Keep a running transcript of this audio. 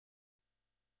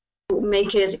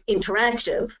make it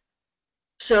interactive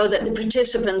so that the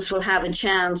participants will have a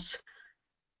chance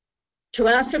to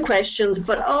ask their questions,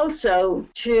 but also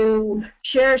to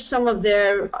share some of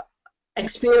their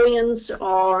experience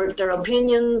or their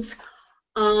opinions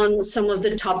on some of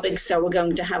the topics that we're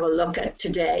going to have a look at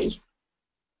today.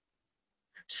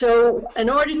 So in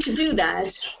order to do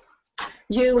that,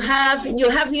 you'll have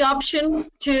the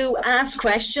option to ask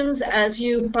questions. As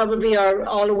you probably are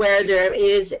all aware, there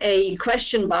is a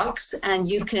question box, and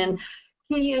you can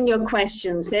key in your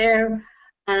questions there,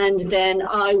 and then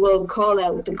I will call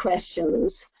out the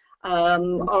questions.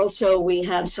 Also, we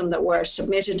had some that were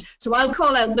submitted, so I'll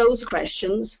call out those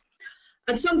questions.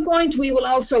 At some point, we will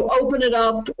also open it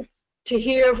up to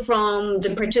hear from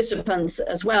the participants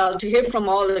as well, to hear from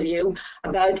all of you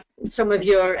about some of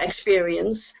your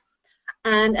experience.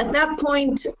 And at that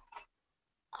point,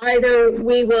 either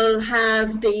we will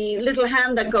have the little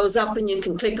hand that goes up and you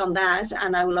can click on that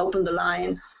and I will open the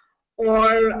line,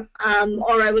 or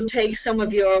I will take some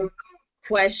of your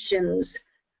questions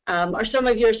or some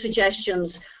of your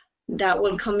suggestions that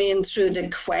will come in through the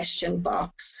question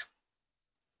box.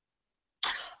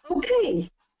 Okay,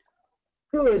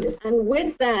 good. And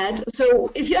with that,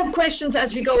 so if you have questions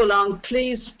as we go along,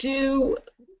 please do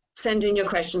send in your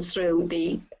questions through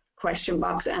the question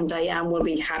box, and Dianne will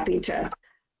be happy to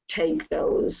take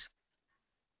those.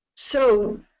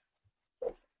 So,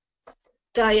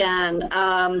 Dianne,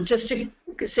 just to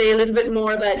say a little bit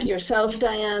more about yourself,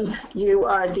 Dianne, you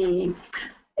are the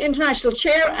International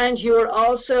Chair and you're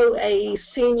also a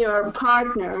Senior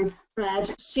Partner at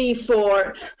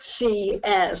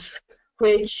C4CS,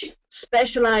 which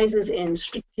specializes in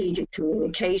strategic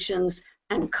communications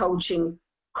and coaching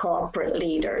corporate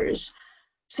leaders.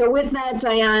 So with that,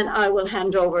 Dianne, I will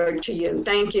hand over to you.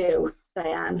 Thank you,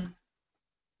 Dianne.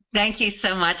 Thank you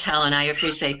so much, Helen. I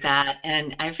appreciate that.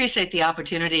 And I appreciate the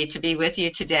opportunity to be with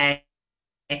you today.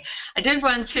 I did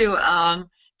want to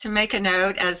make a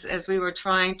note as we were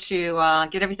trying to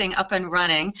get everything up and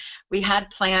running. We had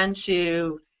planned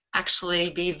to actually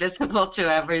be visible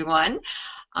to everyone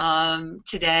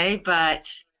today, but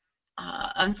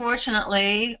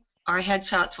unfortunately, our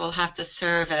headshots will have to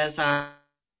serve as our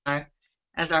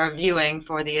viewing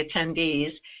for the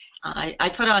attendees. I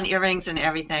put on earrings and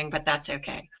everything, but that's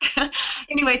okay.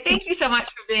 Anyway, thank you so much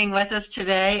for being with us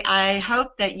today. I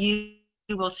hope that you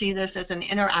will see this as an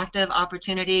interactive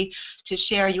opportunity to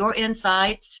share your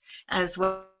insights as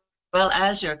well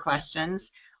as your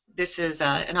questions. This is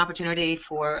an opportunity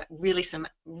for some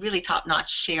really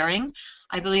top-notch sharing,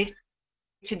 I believe,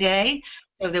 today.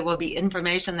 So there will be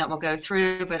information that will go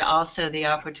through, but also the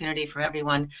opportunity for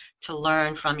everyone to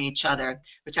learn from each other,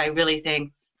 which I really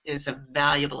think is a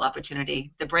valuable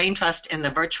opportunity. The brain trust in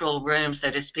the virtual room, so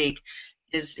to speak,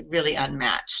 is really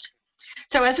unmatched.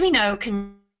 So as we know,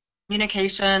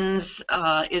 communications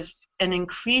is an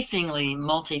increasingly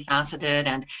multifaceted,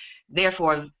 and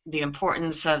therefore the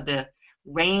importance of the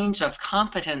range of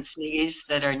competencies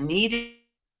that are needed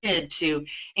to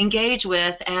engage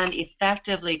with and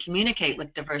effectively communicate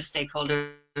with diverse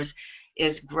stakeholders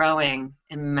is growing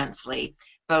immensely.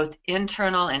 Both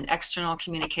internal and external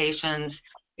communications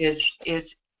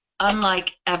is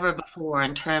unlike ever before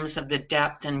in terms of the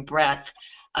depth and breadth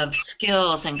of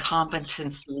skills and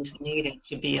competencies needed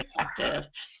to be effective.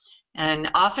 And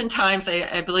oftentimes,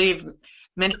 I believe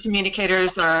many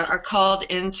communicators are called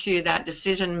into that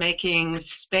decision-making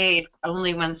space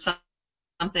only when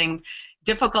something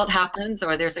difficult happens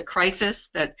or there's a crisis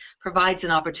that provides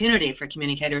an opportunity for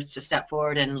communicators to step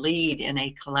forward and lead in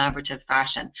a collaborative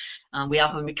fashion. We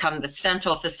often become the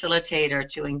central facilitator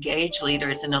to engage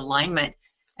leaders in alignment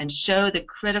and show the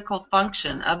critical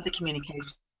function of the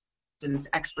communications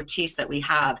expertise that we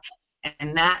have,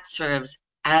 and that serves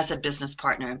as a business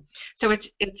partner. So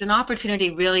it's an opportunity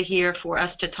really here for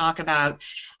us to talk about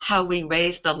how we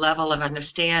raise the level of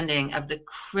understanding of the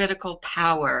critical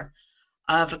power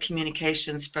of a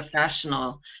communications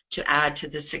professional to add to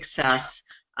the success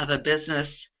of a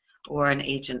business or an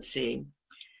agency.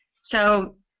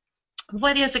 So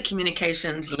what is a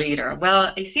communications leader?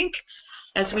 Well, I think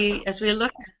as we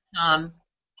look at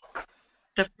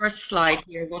the first slide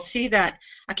here, we'll see that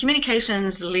a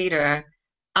communications leader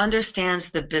understands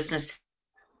the business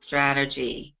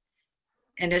strategy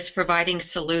and is providing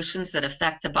solutions that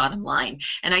affect the bottom line.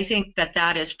 And I think that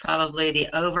that is probably the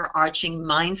overarching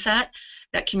mindset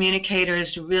that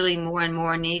communicators really more and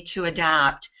more need to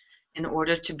adapt in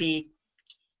order to be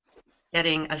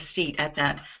getting a seat at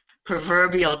that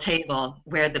proverbial table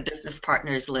where the business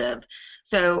partners live.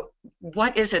 So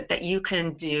what is it that you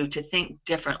can do to think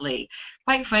differently?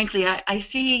 Quite frankly, I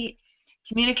see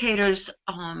communicators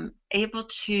able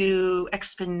to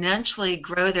exponentially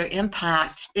grow their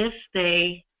impact if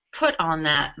they put on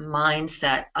that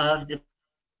mindset of the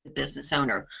business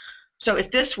owner. So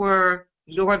if this were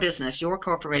your business, your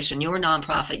corporation, your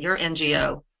nonprofit, your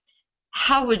NGO,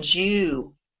 how would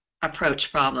you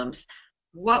approach problems?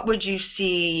 What would you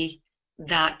see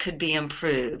that could be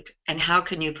improved, and how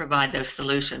can you provide those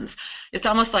solutions? It's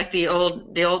almost like the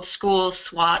old school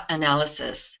SWOT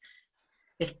analysis.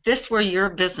 If this were your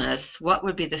business, what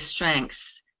would be the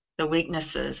strengths, the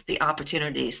weaknesses, the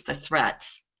opportunities, the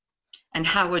threats? And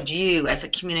how would you, as a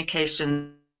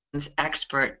communications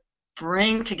expert,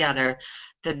 bring together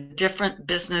the different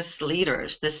business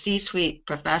leaders, the C-suite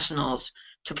professionals,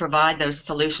 to provide those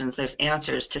solutions, those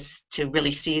answers to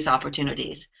really seize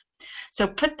opportunities? So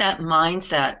put that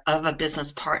mindset of a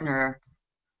business partner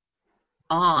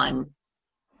on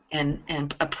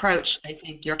and approach, I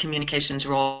think, your communications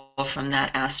role from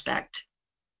that aspect.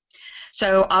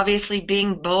 So obviously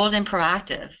being bold and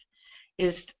proactive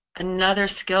is another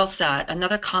skill set,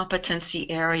 another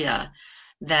competency area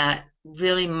that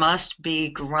really must be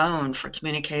grown for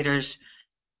communicators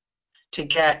to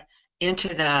get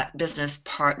into that business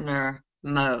partner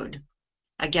mode.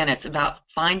 Again, it's about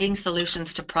finding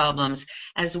solutions to problems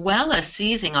as well as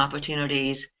seizing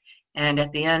opportunities, and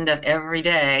at the end of every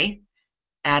day,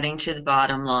 adding to the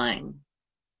bottom line.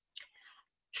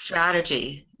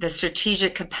 Strategy, the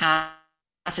strategic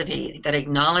capacity that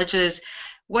acknowledges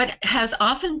what has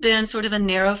often been sort of a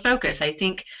narrow focus. I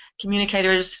think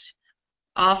communicators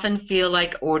often feel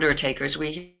like order takers.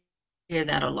 We hear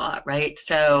that a lot, right?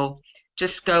 So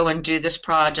just go and do this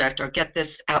project or get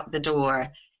this out the door.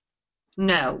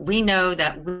 No, we know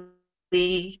that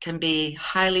we can be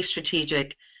highly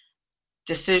strategic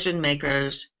decision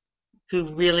makers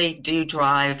who really do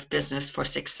drive business for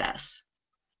success.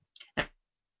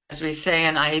 As we say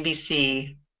in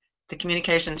IABC, the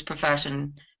communications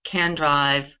profession can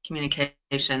drive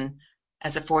communication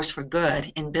as a force for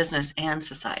good in business and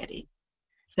society.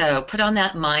 So put on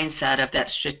that mindset of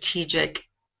that strategic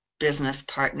business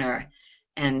partner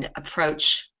and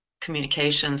approach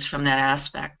communications from that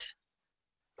aspect.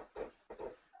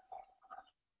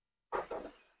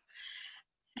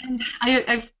 And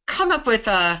I've come up with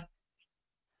the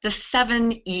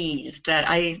 7 E's that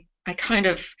I kind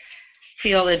of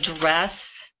feel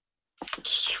address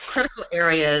critical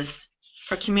areas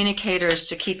for communicators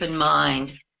to keep in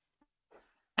mind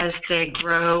as they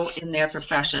grow in their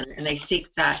profession and they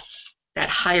seek that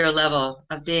higher level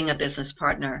of being a business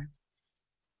partner.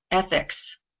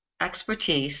 Ethics,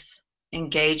 expertise,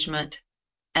 engagement,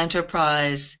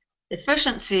 enterprise,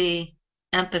 efficiency,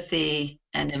 empathy,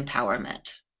 and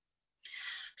empowerment.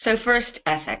 So first,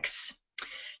 ethics.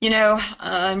 You know,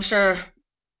 I'm sure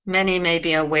many may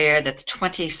be aware that the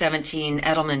 2017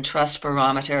 Edelman Trust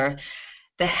Barometer,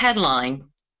 the headline,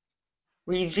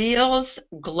 reveals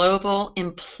global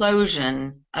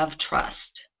implosion of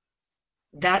trust.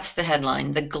 That's the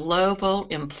headline, the global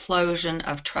implosion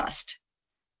of trust.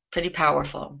 Pretty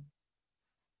powerful.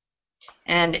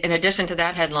 And in addition to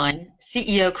that headline,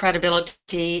 CEO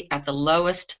credibility at the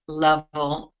lowest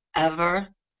level ever.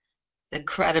 The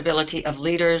credibility of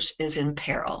leaders is in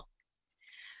peril.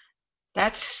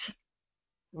 That's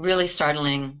really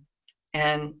startling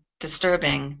and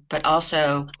disturbing, but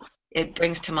also it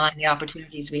brings to mind the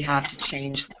opportunities we have to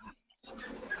change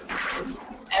that.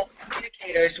 As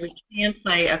communicators, we can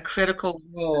play a critical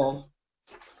role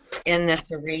in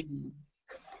this arena.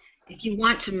 If you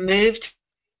want to move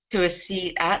to a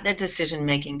seat at the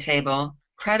decision-making table,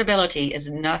 credibility is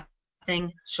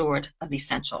nothing short of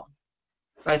essential,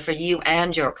 both for you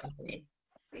and your company.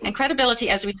 And credibility,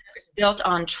 as we know, is built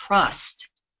on trust.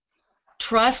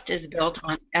 Trust is built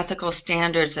on ethical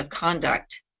standards of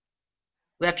conduct.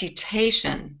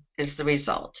 Reputation is the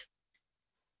result.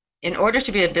 In order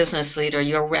to be a business leader,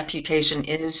 your reputation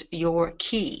is your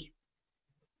key.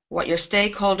 What your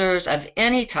stakeholders of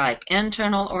any type,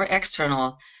 internal or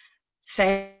external,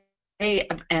 say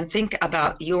and think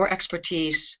about your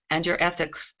expertise and your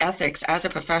ethics as a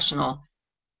professional,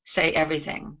 say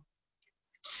everything.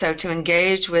 So to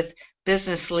engage with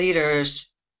business leaders,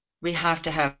 we have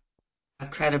to have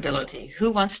credibility. Who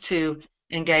wants to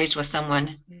engage with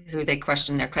someone who they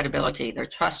question their credibility, their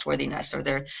trustworthiness, or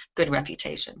their good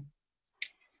reputation?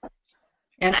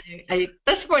 And at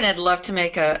this point, I'd love to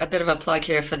make a bit of a plug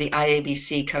here for the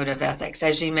IABC Code of Ethics.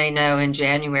 As you may know, in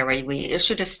January, we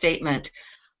issued a statement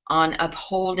on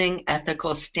upholding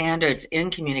ethical standards in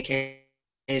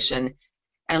communication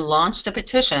and launched a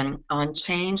petition on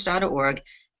change.org,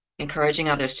 encouraging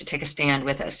others to take a stand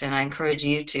with us. And I encourage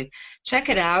you to check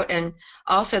it out, and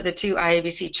also the 2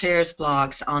 IABC chairs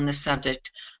blogs on the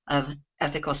subject of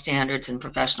ethical standards in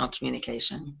professional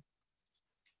communication.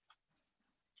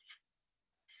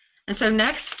 And so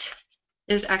next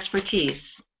is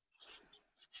expertise.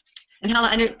 And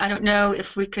Helen, I don't know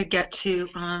if we could get to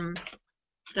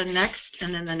the next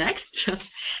and then the next.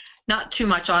 Not too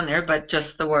much on there, but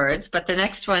just the words. But the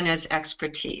next one is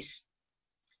expertise.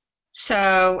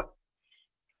 So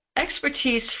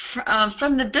expertise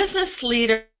from the business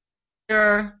leader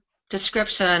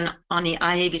description on the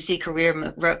IABC career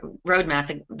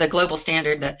roadmap, the global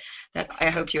standard that I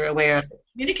hope you're aware of.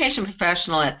 Communication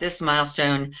professional at this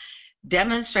milestone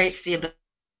demonstrates the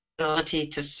ability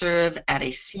to serve at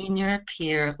a senior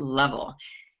peer level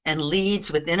and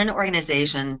leads within an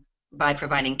organization by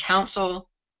providing counsel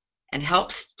and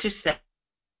helps to set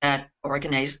that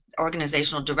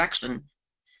organizational direction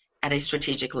at a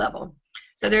strategic level.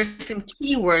 So there's some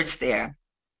key words there.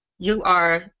 You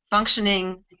are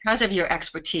functioning because of your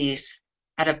expertise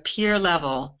at a peer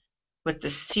level with the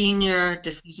senior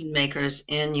decision makers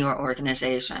in your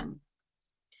organization.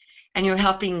 And you're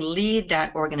helping lead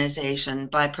that organization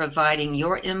by providing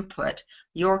your input,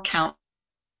 your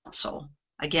counsel,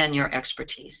 again, your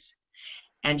expertise.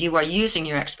 And you are using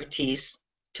your expertise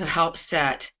to help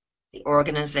set the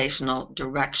organizational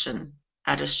direction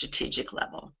at a strategic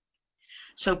level.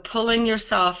 So pulling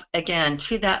yourself, again,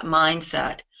 to that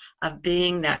mindset of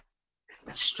being that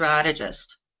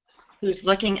strategist who's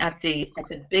looking at the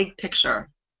big picture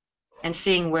and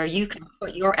seeing where you can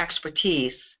put your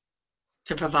expertise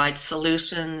to provide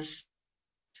solutions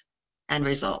and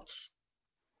results.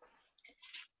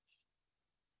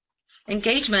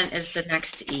 Engagement is the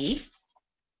next E.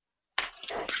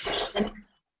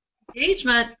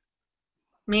 Engagement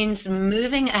means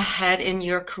moving ahead in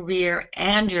your career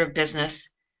and your business,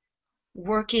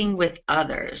 working with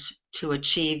others to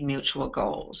achieve mutual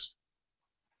goals.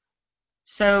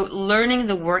 So learning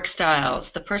the work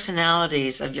styles, the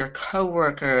personalities of your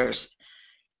coworkers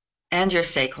and your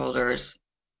stakeholders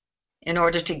in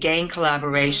order to gain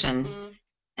collaboration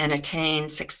and attain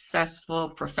successful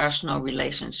professional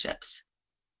relationships.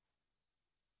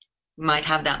 You might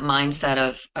have that mindset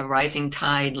of a rising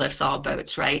tide lifts all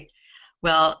boats, right?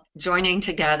 Well, joining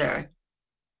together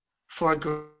for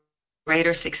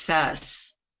greater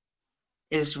success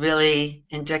is really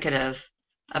indicative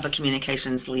of a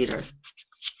communications leader.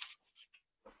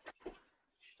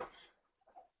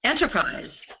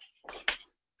 Enterprise.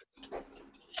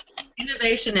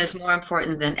 Innovation is more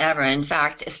important than ever. In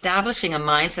fact, establishing a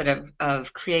mindset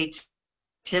of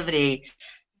creativity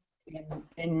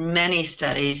in many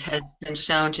studies has been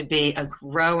shown to be a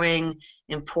growing,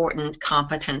 important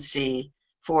competency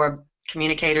for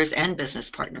communicators and business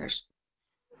partners.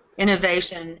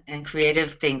 Innovation and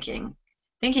creative thinking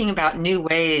about new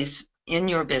ways in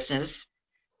your business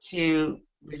to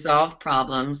resolve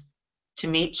problems, to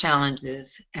meet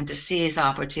challenges, and to seize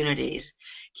opportunities.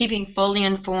 Keeping fully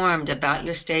informed about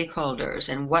your stakeholders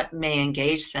and what may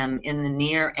engage them in the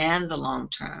near and the long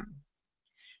term.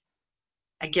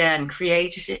 Again,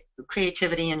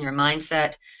 creativity in your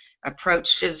mindset,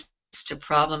 approaches to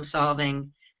problem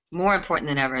solving, more important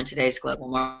than ever in today's global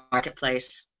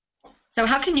marketplace. So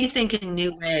how can you think in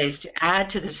new ways to add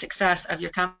to the success of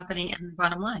your company and the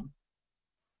bottom line?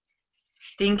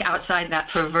 Think outside that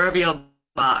proverbial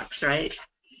box, right?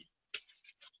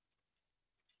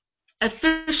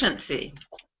 Efficiency.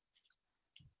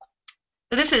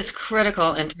 This is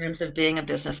critical in terms of being a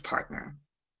business partner.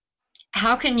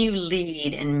 How can you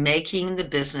lead in making the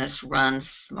business run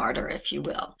smarter, if you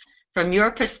will? From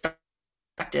your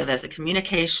perspective as a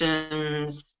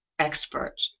communications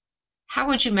expert, how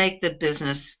would you make the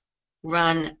business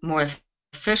run more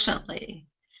efficiently?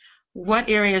 What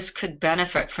areas could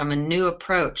benefit from a new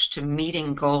approach to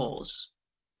meeting goals?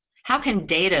 How can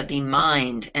data be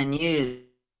mined and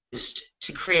used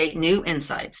to create new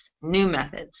insights, new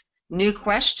methods, new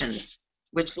questions,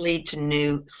 which lead to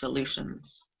new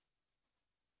solutions?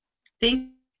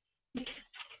 Think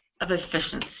of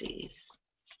efficiencies.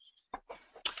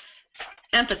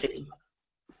 Empathy.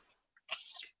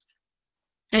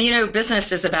 Now, you know,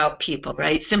 business is about people,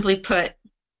 right? Simply put,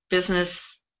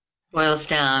 business boils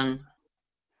down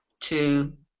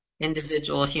to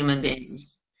individual human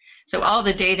beings. So all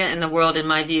the data in the world, in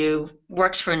my view,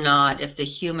 works for naught if the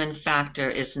human factor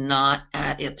is not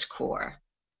at its core.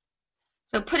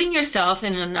 So putting yourself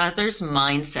in another's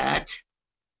mindset,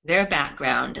 their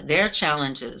background, their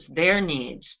challenges, their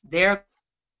needs, their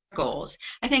goals.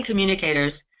 I think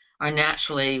communicators are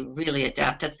naturally really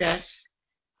adept at this,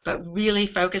 but really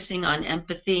focusing on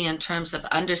empathy in terms of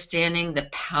understanding the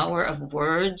power of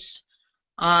words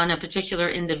on a particular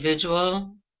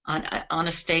individual, on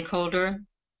a stakeholder.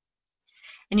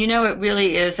 And you know, it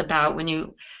really is about, when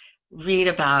you read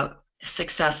about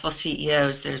successful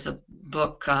CEOs, there's a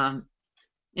book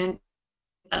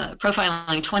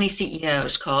profiling 20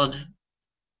 CEOs called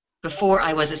Before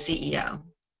I Was a CEO.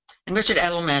 And Richard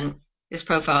Edelman is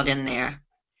profiled in there.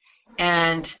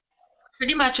 And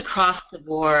pretty much across the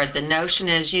board, the notion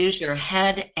is use your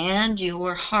head and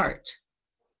your heart.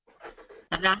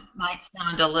 And that might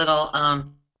sound a little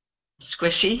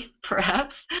squishy,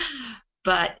 perhaps,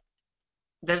 but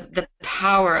the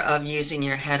power of using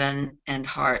your head and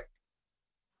heart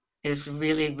is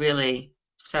really, really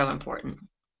so important.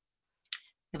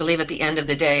 I believe at the end of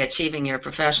the day, achieving your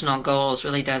professional goals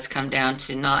really does come down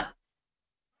to not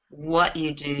what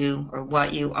you do or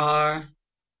what you are,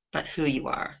 but who you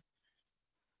are.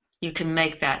 You can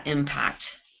make that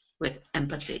impact with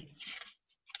empathy.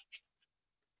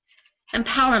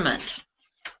 Empowerment.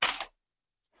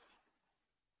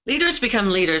 Leaders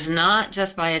become leaders not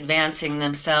just by advancing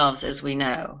themselves, as we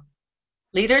know.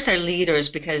 Leaders are leaders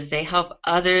because they help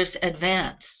others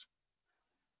advance.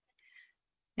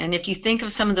 And if you think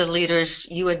of some of the leaders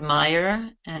you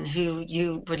admire and who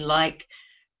you would like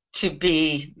to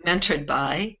be mentored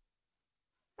by,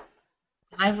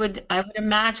 I would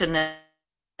imagine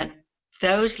that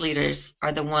those leaders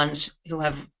are the ones who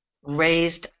have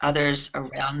raised others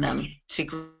around them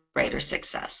to greater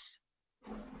success.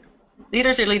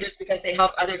 Leaders are leaders because they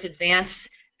help others advance.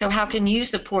 So how can you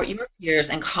support your peers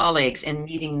and colleagues in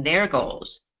meeting their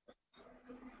goals?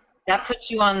 That puts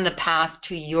you on the path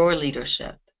to your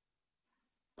leadership.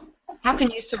 How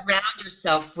can you surround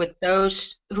yourself with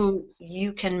those who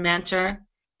you can mentor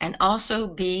and also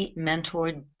be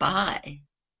mentored by?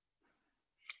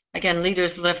 Again,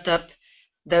 leaders lift up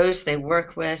those they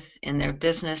work with in their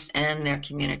business and their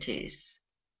communities.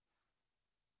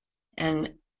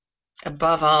 And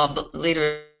above all,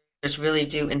 leaders really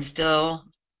do instill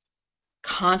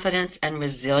confidence and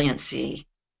resiliency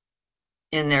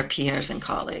in their peers and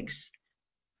colleagues.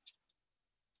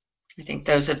 I think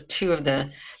those are two of the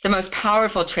most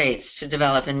powerful traits to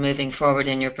develop in moving forward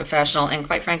in your professional and,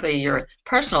 quite frankly, your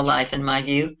personal life, in my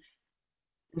view.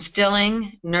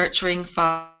 Instilling, nurturing,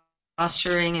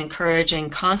 fostering, encouraging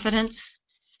confidence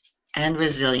and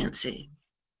resiliency.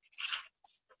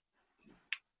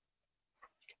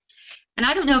 And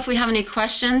I don't know if we have any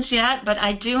questions yet, but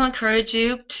I do encourage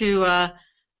you to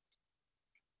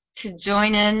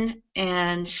join in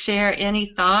and share any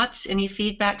thoughts, any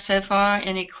feedback so far,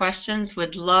 any questions.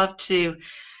 Would love to,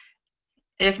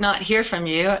 if not hear from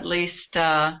you, at least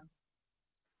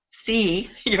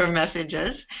see your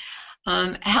messages.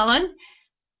 Helen,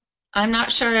 I'm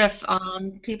not sure if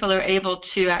people are able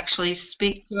to actually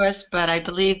speak to us, but I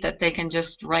believe that they can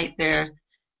just write their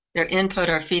input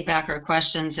or feedback or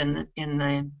questions in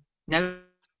the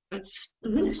notes.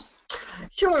 Mm-hmm.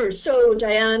 Sure. So,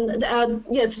 Dianne,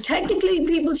 yes, technically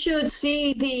people should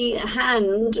see the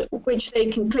hand which they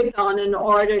can click on in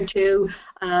order to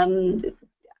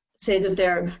say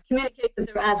that communicate that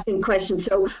they're asking questions.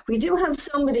 So we do have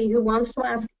somebody who wants to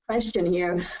ask a question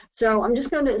here. So I'm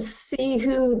just going to see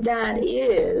who that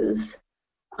is.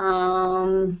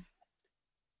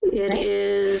 It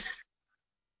is,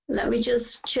 let me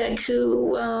just check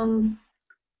who,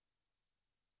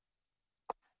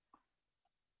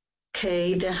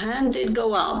 okay, the hand did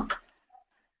go up.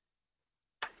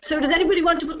 So does anybody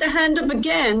want to put their hand up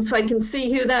again so I can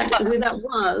see who that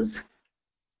was?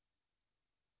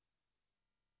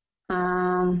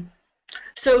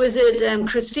 So is it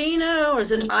Christina or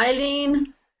is it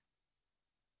Eileen?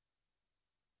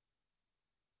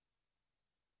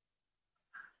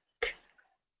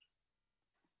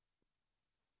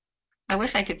 I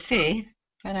wish I could see,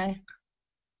 but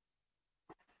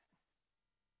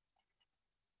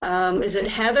is it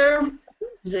Heather?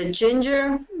 Is it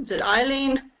Ginger? Is it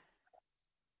Eileen?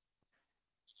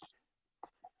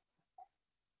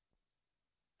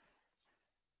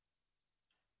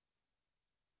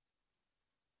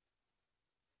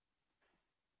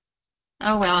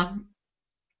 Oh, well,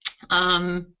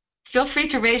 feel free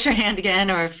to raise your hand again,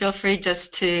 or feel free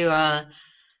just to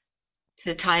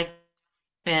type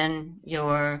in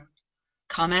your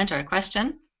comment or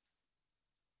question,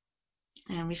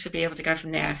 and we should be able to go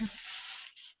from there.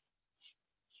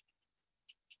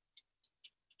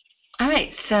 All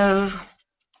right, so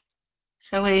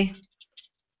shall we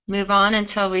move on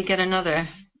until we get another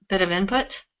bit of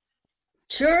input?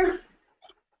 Sure.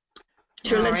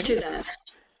 Sure, let's do that.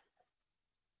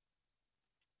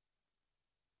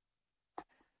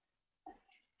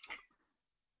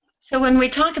 So when we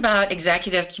talk about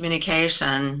executive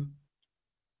communication,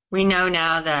 we know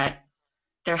now that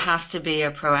there has to be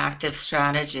a proactive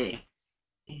strategy.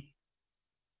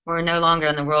 We're no longer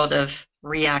in the world of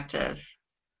reactive.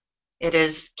 It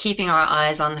is keeping our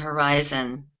eyes on the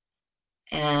horizon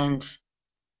and,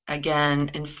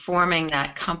 again, informing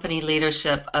that company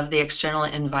leadership of the external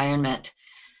environment,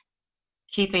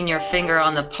 keeping your finger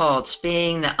on the pulse,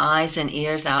 being the eyes and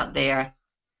ears out there.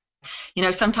 You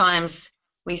know, sometimes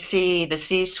we see the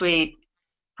C-suite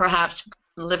perhaps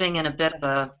living in a bit of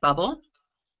a bubble,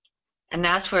 and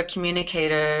that's where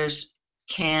communicators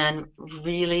can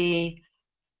really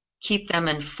keep them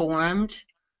informed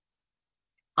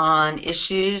on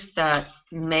issues that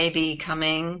may be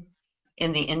coming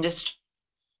in the industry.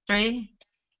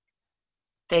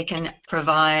 They can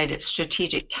provide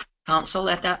strategic counsel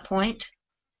at that point,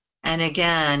 and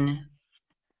again,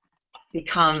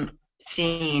 become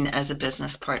seen as a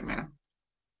business partner.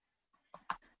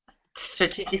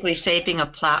 Strategically shaping a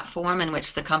platform in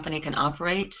which the company can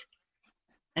operate,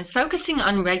 and focusing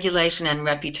on regulation and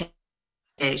reputation.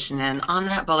 And on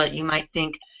that bullet, you might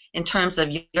think in terms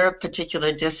of your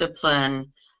particular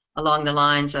discipline along the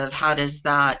lines of how does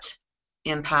that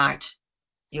impact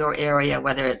your area,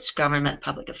 whether it's government,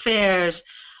 public affairs,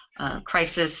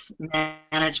 crisis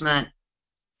management,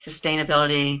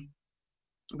 sustainability,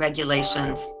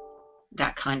 regulations,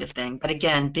 that kind of thing. But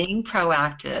again, being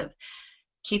proactive,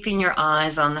 keeping your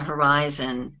eyes on the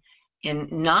horizon in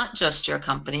not just your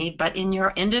company, but in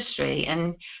your industry,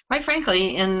 and quite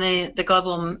frankly, in the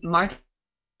global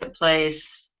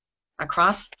marketplace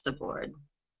across the board.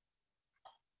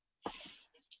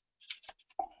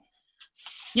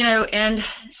 You know, and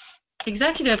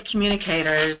executive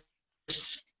communicators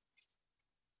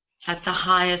at the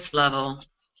highest level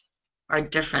are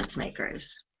difference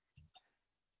makers.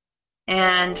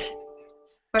 And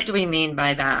what do we mean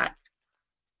by that?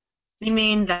 We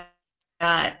mean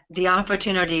that the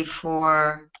opportunity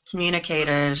for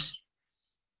communicators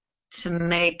to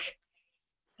make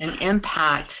an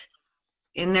impact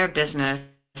in their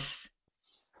business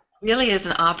really is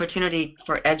an opportunity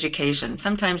for education.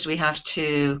 Sometimes we have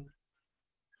to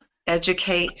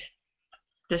educate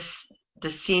the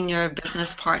senior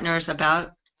business partners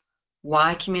about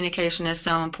why communication is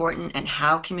so important and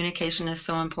how communication is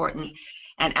so important,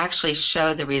 and actually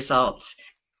show the results.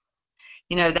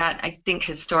 You know, that I think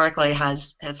historically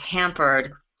has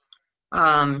hampered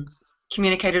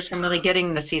communicators from really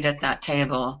getting the seat at that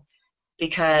table,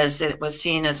 because it was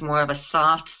seen as more of a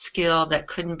soft skill that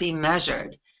couldn't be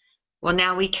measured. Well,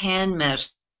 now we can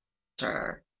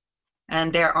measure,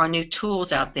 and there are new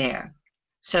tools out there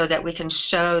so that we can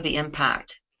show the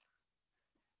impact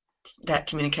that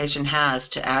communication has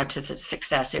to add to the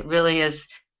success. It really is,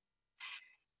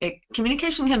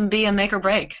 communication can be a make or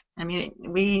break. I mean,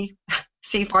 we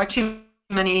see far too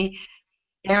many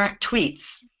errant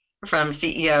tweets from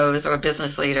CEOs or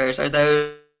business leaders or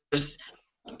those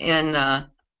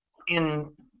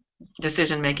in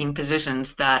decision-making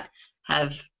positions that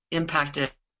have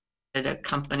impacted a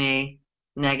company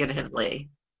negatively.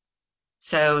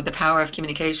 So the power of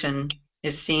communication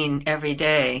is seen every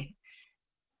day.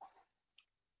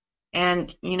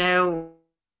 And, you know,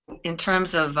 in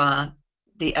terms of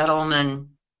the Edelman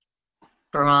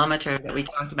barometer that we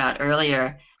talked about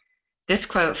earlier, this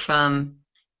quote from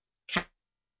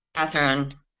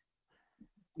Catherine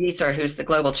Wieser, who's the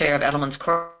global chair of Edelman's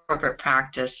corporate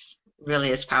practice,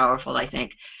 really is powerful, I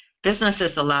think. Business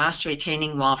is the last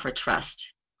retaining wall for trust.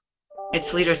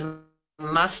 Its leaders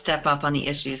must step up on the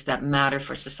issues that matter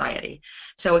for society.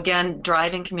 So again,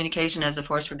 driving communication as a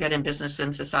force for good in business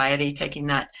and society, taking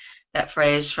that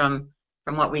phrase from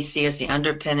what we see as the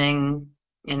underpinning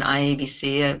in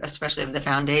IABC, especially of the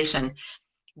foundation.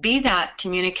 Be that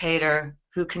communicator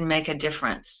who can make a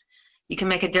difference. You can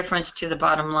make a difference to the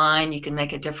bottom line. You can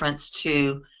make a difference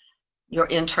to your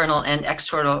internal and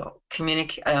external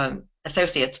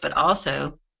associates, but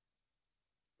also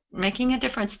making a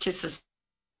difference to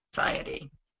society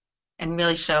and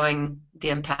really showing the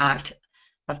impact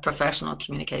of professional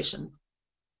communication.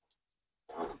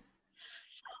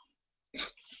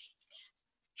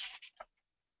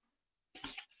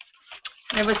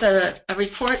 There was a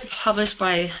report published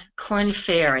by Korn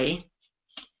Ferry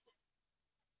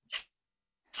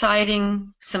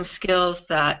citing some skills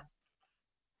that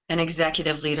an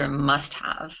executive leader must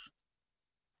have.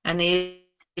 And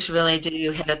these really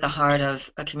do hit at the heart of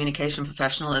a communication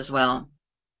professional as well.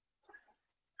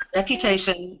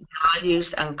 Reputation,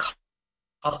 values, and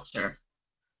culture.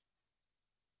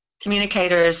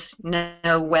 Communicators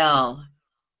know well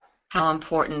how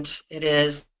important it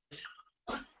is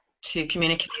to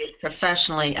communicate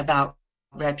professionally about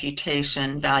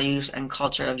reputation, values, and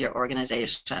culture of your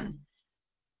organization.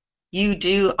 You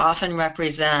do often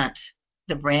represent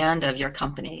the brand of your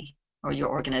company or your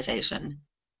organization.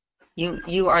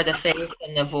 You are the face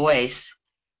and the voice,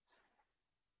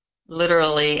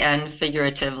 literally and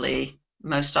figuratively,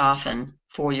 most often,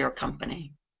 for your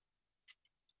company.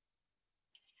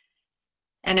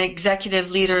 An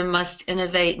executive leader must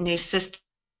innovate new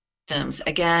systems.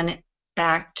 Again,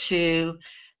 back to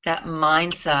that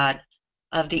mindset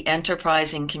of the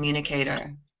enterprising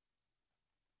communicator.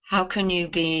 How can you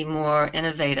be more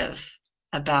innovative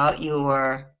about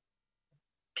your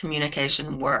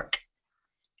communication work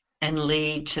and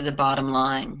lead to the bottom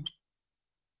line?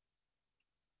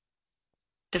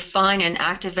 Define and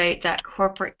activate that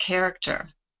corporate character.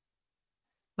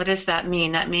 What does that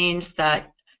mean? That means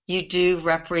that you do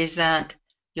represent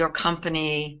your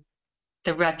company,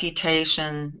 the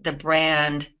reputation, the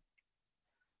brand,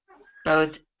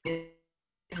 both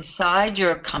inside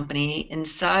your company,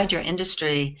 inside your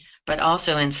industry, but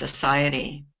also in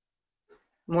society.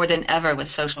 More than ever with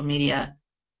social media,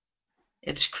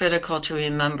 it's critical to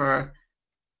remember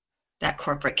that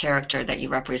corporate character that you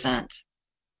represent.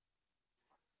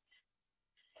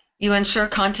 You ensure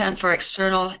content for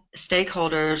external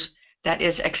stakeholders that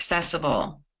is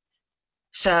accessible.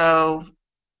 So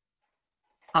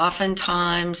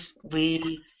oftentimes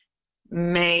we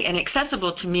may, and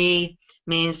accessible to me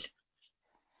means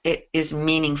it is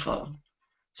meaningful.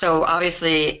 So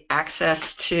obviously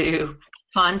access to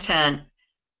content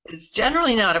is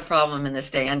generally not a problem in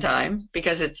this day and time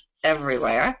because it's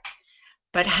everywhere.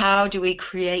 But how do we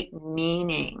create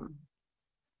meaning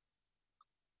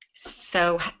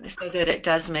so that it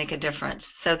does make a difference,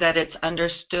 so that it's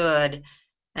understood,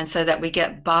 and so that we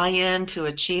get buy-in to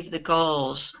achieve the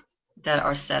goals that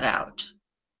are set out?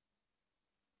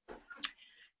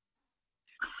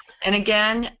 And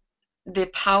again, the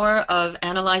power of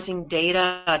analyzing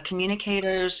data.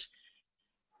 Communicators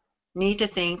need to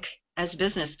think as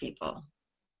business people.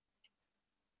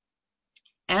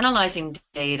 Analyzing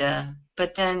data,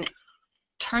 but then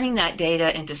turning that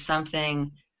data into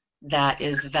something that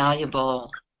is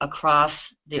valuable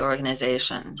across the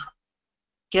organization.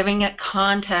 Giving it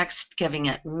context, giving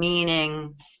it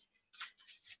meaning,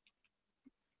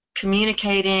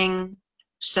 communicating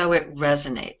so it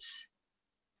resonates.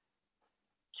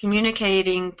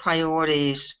 Communicating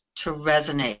priorities to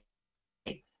resonate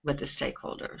with the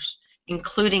stakeholders,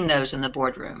 including those in the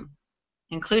boardroom,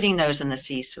 including those in the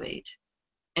C-suite,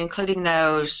 including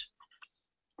those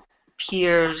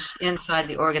peers inside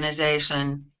the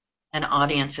organization and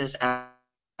audiences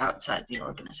outside the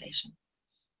organization.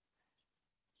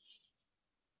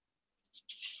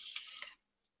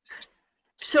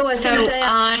 So I think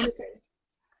Dianne,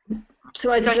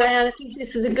 I think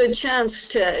this is a good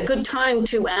time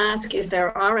to ask if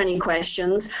there are any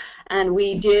questions. And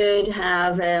we did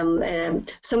have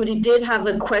somebody did have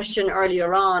a question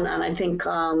earlier on, and I think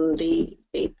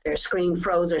their screen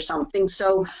froze or something.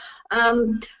 So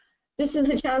this is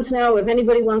a chance now. If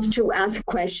anybody wants to ask a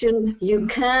question, you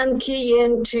can key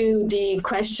into the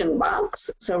question box.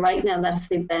 So right now, that's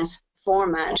the best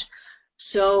format.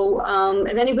 So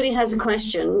if anybody has a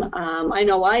question, I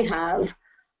know I have.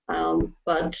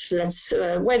 But let's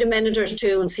wait a minute or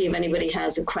two and see if anybody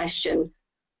has a question.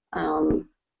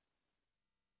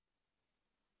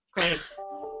 Great.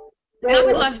 I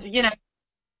would love,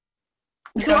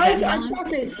 So I'll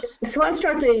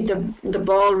start the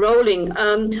ball rolling.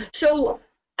 So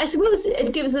I suppose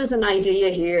it gives us an idea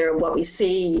here what we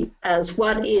see as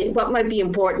what might be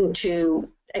important to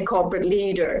a corporate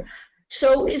leader.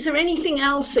 So is there anything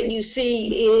else that you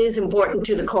see is important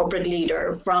to the corporate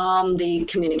leader from the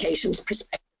communications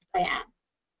perspective, Dianne?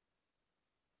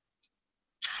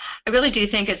 I really do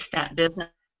think it's that business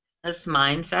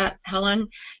mindset, Helen.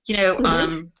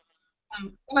 Some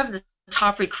of the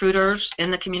top recruiters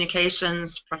in the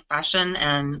communications profession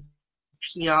and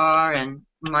PR and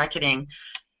marketing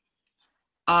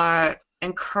are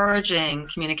encouraging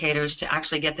communicators to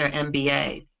actually get their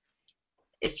MBA.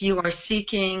 If you are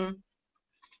seeking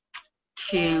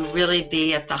to really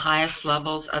be at the highest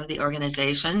levels of the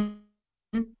organization,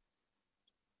 an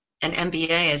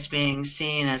MBA is being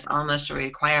seen as almost a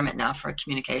requirement now for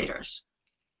communicators.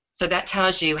 So that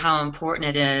tells you how important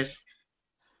it is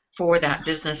for that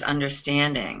business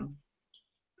understanding.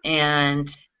 And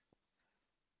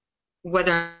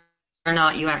whether or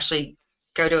not you actually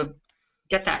go to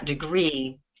get that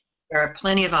degree, there are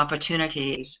plenty of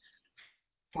opportunities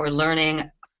for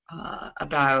learning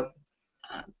about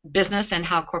business and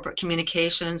how corporate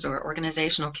communications or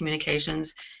organizational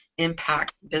communications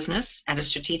impact business at a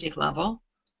strategic level.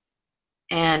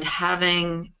 And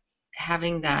having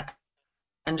that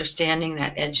understanding,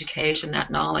 that education, that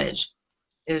knowledge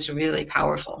is really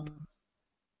powerful.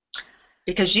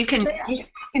 Because you can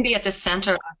be at the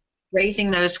center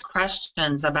raising those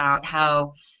questions about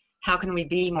how can we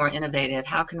be more innovative?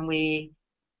 How can we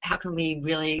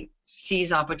really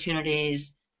seize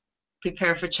opportunities,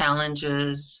 prepare for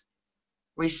challenges,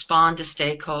 respond to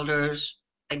stakeholders,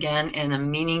 again, in a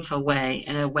meaningful way,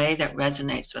 in a way that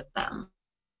resonates with them.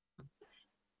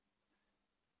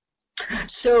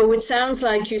 So it sounds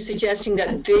like you're suggesting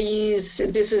that this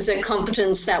is a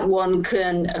competence that one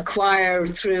can acquire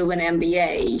through an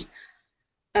MBA.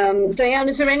 Dianne,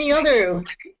 is there any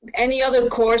other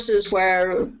courses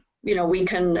where we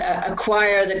can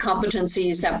acquire the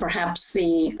competencies that perhaps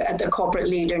the corporate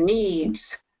leader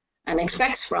needs and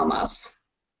expects from us?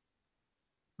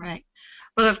 Right.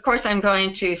 Well, of course, I'm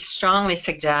going to strongly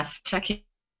suggest checking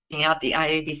out the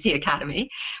IABC Academy,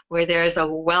 where there's a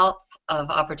wealth of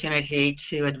opportunity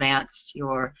to advance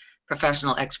your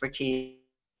professional expertise.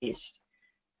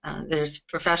 There's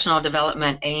professional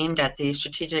development aimed at the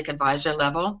strategic advisor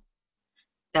level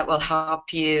that will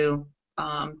help you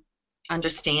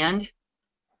understand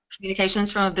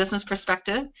communications from a business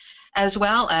perspective, as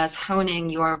well as honing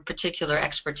your particular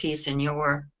expertise in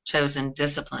your chosen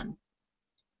discipline.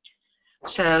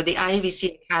 So the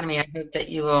IABC Academy, I hope that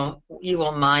you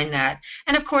will mind that.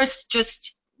 And of course,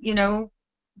 just,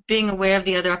 being aware of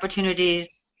the other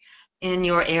opportunities in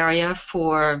your area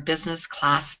for business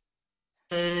classes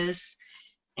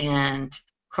and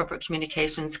corporate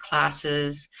communications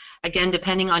classes. Again,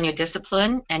 depending on your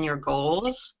discipline and your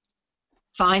goals,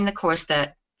 find the course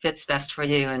that fits best for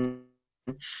you, and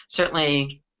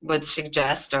certainly would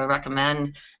suggest or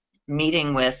recommend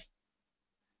meeting with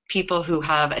people who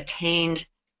have attained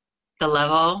the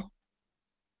level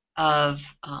of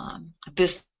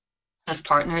business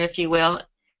partner, if you will,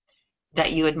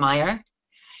 that you admire,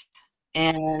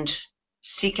 and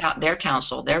seek out their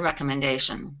counsel, their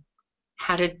recommendation.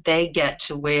 How did they get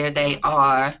to where they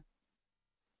are,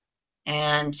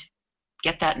 and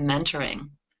get that mentoring.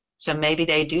 So maybe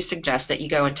they do suggest that you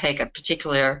go and take a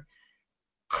particular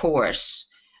course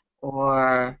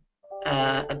or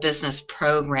a business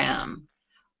program,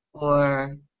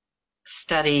 or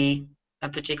study a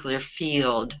particular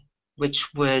field which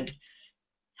would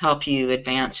help you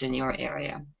advance in your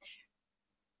area.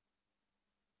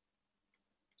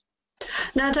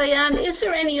 Now, Dianne, is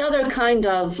there any other kind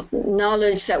of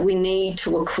knowledge that we need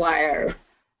to acquire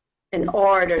in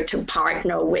order to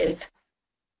partner with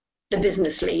the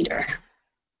business leader?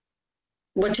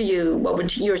 What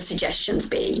would your suggestions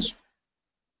be?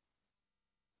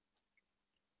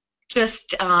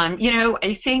 Just,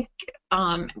 I think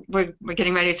we're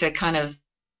getting ready to kind of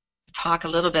talk a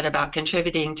little bit about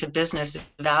contributing to business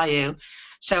value.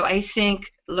 So I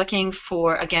think looking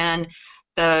for, again,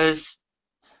 those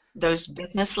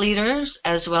business leaders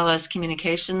as well as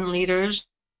communication leaders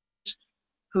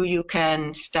who you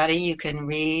can study, you can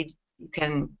read, you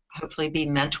can hopefully be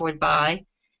mentored by,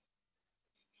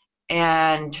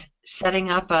 and setting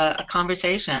up a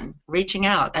conversation, reaching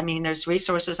out. I mean, there's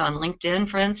resources on LinkedIn,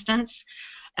 for instance.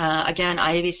 Again,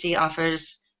 IABC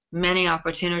offers many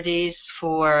opportunities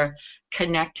for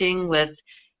connecting with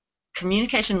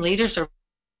communication leaders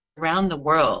around the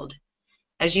world.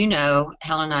 As you know,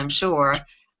 Helen, I'm sure,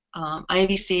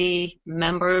 IABC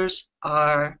members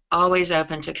are always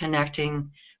open to connecting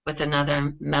with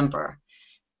another member.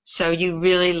 So you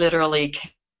really literally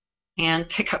can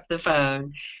pick up the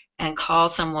phone and call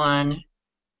someone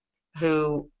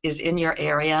who is in your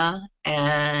area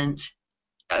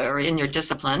or in your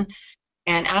discipline,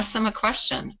 and ask them a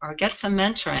question, or get some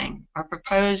mentoring, or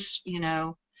propose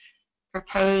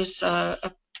a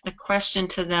question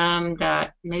to them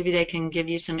that maybe they can give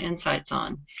you some insights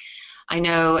on. I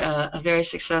know a very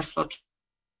successful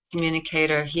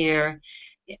communicator here,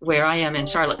 where I am in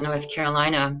Charlotte, North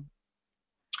Carolina,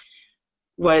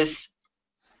 was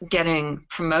getting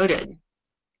promoted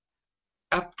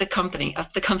up the company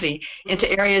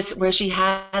into areas where she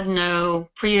had no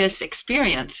previous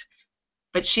experience,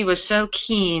 but she was so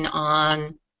keen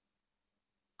on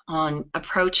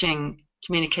approaching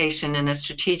communication in a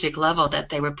strategic level that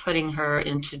they were putting her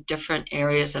into different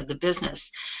areas of the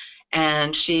business.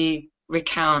 And she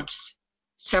recounts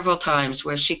several times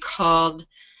where she called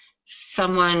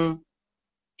someone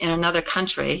in another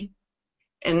country.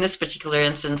 In this particular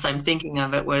instance, I'm thinking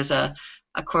of it was a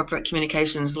corporate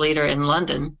communications leader in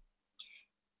London,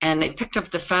 and they picked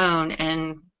up the phone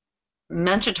and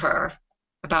mentored her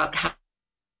about how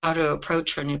to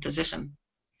approach her new position.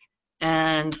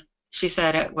 And she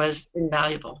said it was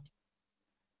invaluable.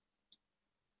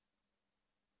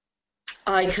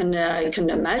 I can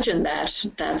imagine that.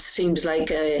 That seems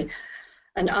like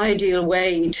an ideal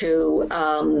way to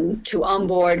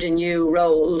onboard a new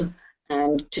role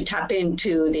and to tap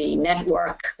into the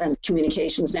network and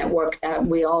communications network that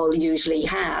we all usually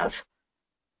have.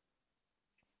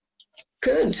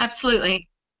 Good. Absolutely.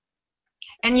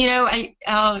 And you know,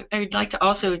 I'd like to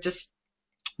also just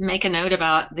make a note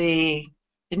about the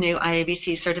new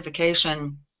IABC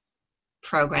certification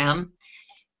program.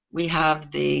 We have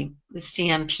the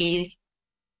CMP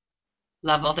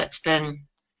level that's been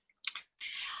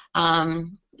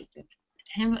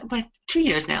 2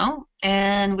 years now,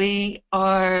 and we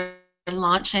are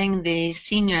launching the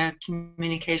Senior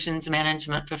Communications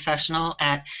Management Professional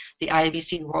at the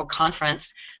IABC World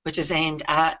Conference, which is aimed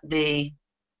at the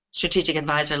strategic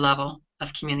advisor level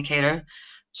of communicator.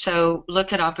 So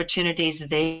look at opportunities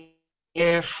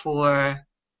there for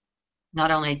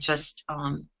not only just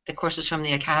the courses from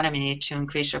the academy to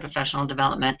increase your professional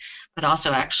development, but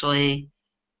also actually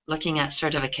looking at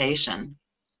certification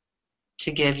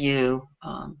to give you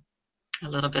a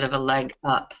little bit of a leg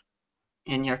up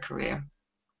in your career.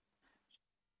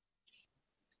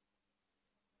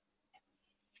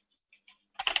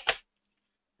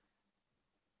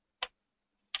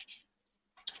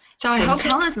 So I hope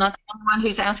Helen's not the only one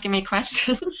who's asking me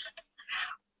questions.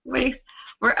 We're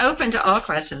open to all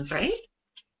questions, right?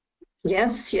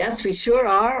 Yes, yes, we sure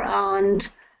are,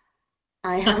 and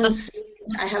I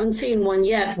haven't seen one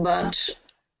yet, but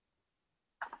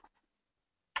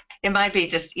it might be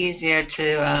just easier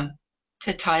to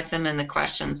type them in the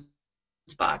questions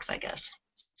box, I guess,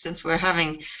 since we are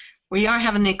having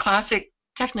the classic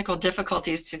technical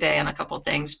difficulties today on a couple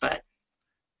things, but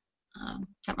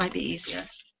that might be easier.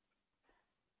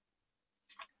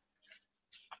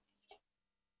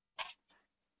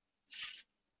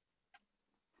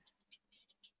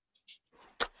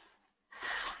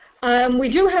 We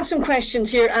do have some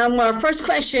questions here. Our first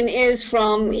question is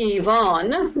from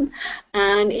Yvonne,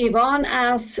 and Yvonne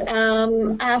asks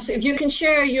if you can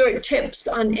share your tips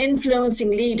on influencing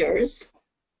leaders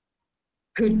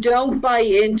who don't buy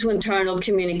into internal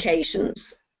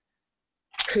communications,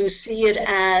 who see it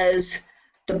as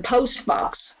the post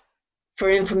box for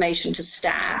information to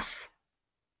staff.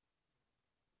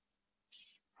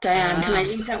 Dianne, can I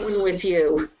leave that one with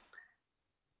you?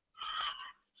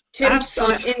 Tips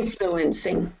on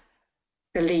influencing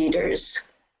the leaders.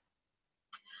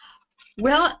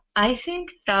 Well, I think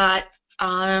that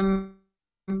having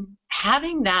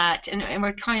that, and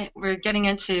we're getting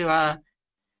into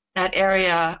that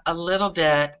area a little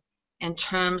bit in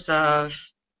terms of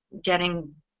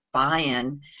getting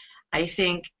buy-in. I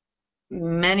think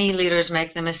many leaders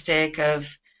make the mistake of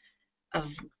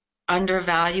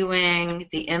undervaluing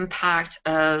the impact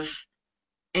of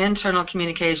internal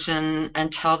communication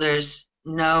until there's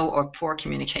no or poor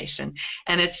communication,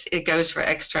 and it goes for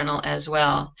external as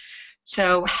well.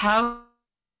 So how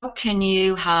can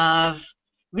you have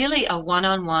really a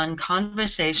one-on-one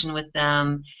conversation with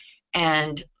them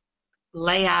and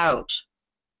lay out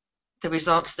the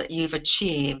results that you've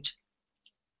achieved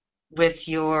with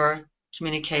your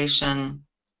communication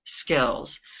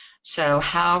skills? So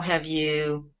how have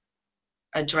you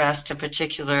addressed a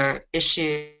particular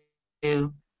issue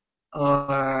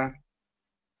or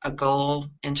a goal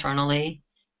internally,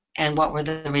 and what were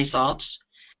the results?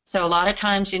 So a lot of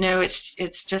times, you know,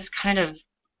 it's just kind of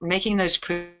making those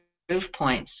proof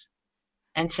points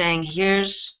and saying,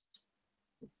 here's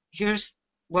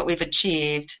what we've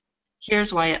achieved,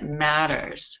 here's why it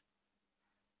matters,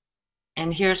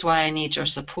 and here's why I need your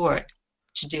support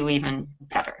to do even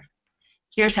better.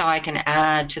 Here's how I can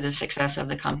add to the success of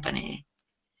the company.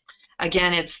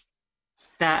 Again, it's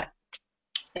that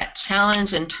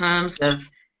challenge in terms of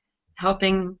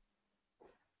helping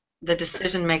the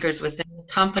decision makers within the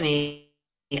company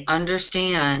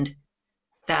understand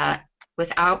that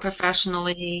without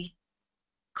professionally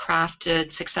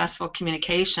crafted, successful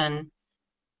communication,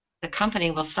 the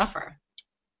company will suffer.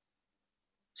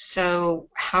 So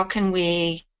how can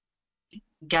we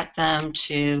get them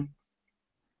to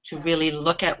really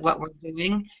look at what we're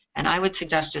doing? And I would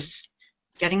suggest just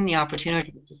getting the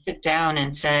opportunity to sit down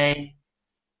and say,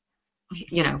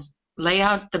 you know, lay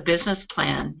out the business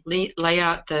plan, lay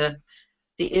out the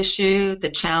issue, the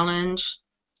challenge,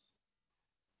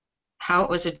 how it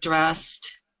was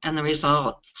addressed, and the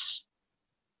results,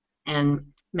 and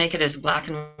make it as black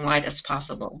and white as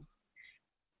possible.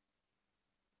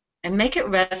 And make it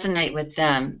resonate with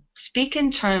them. Speak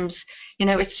in terms, you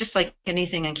know, it's just like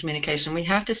anything in communication. We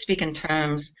have to speak in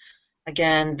terms,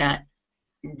 again, that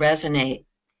resonate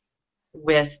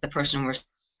with the person we're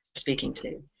speaking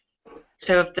to.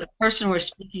 So if the person we're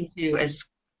speaking to is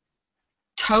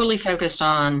totally focused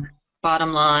on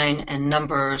bottom line and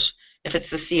numbers, if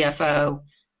it's the CFO,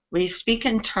 We speak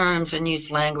in terms and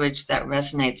use language that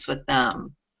resonates with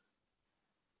them.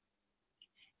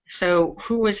 So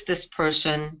who is this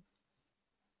person?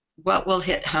 What will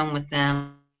hit home with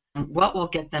them? What will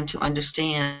get them to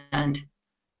understand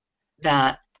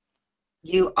that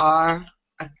you are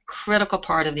a critical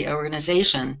part of the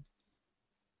organization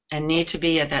and need to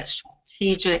be at that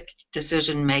strategic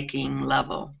decision-making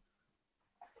level?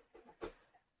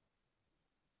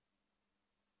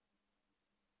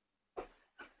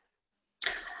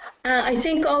 I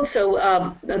think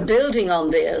also building on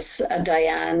this,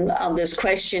 Dianne, on this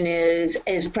question is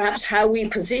perhaps how we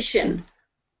position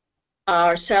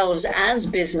ourselves as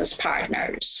business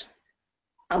partners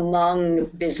among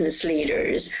business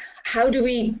leaders. How do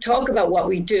we talk about what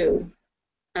we do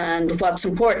and what's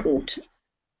important,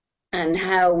 and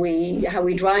how we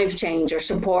drive change or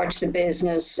support the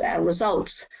business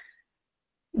results?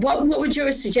 What would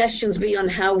your suggestions be on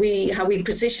how we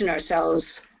position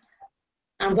ourselves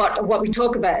and what we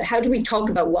talk about? How do we talk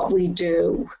about what we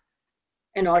do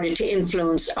in order to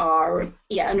influence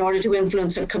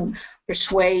and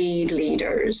persuade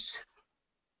leaders?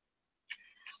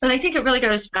 Well, I think it really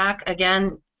goes back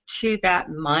again to that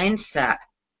mindset.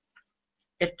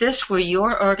 If this were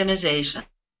your organization,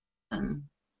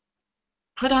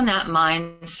 put on that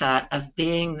mindset of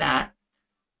being that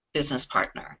business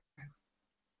partner.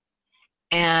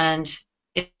 And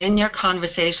in your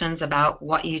conversations about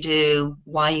what you do,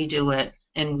 why you do it,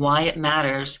 and why it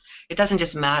matters, it doesn't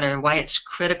just matter, why it's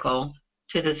critical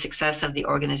to the success of the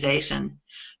organization.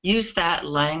 Use that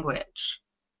language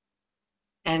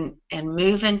and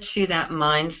move into that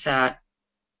mindset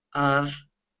of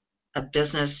a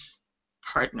business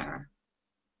partner.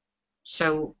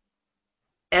 So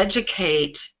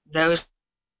educate those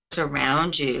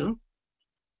around you,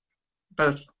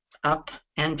 both up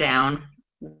and down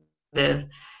the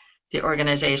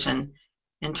organization,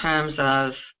 in terms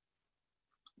of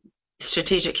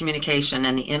strategic communication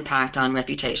and the impact on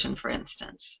reputation, for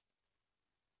instance,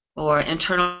 or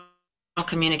internal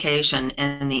communication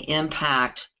and the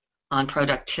impact on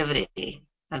productivity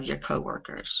of your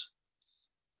coworkers.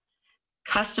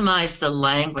 Customize the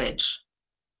language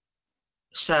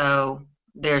so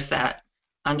there's that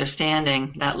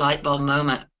understanding, that light bulb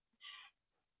moment.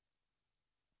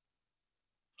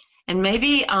 And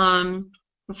maybe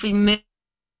if we move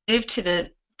to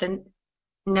the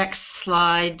next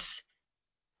slides,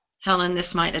 Helen,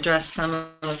 this might address some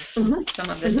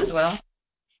of this as well.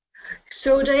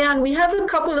 So Dianne, we have a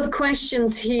couple of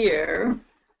questions here.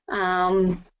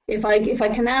 If I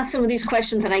can ask some of these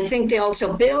questions, and I think they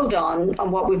also build on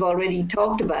what we've already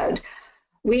talked about.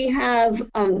 We have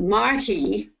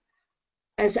Marty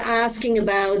is asking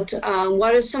about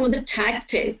what are some of the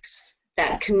tactics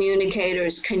that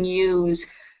communicators can use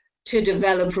to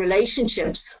develop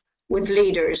relationships with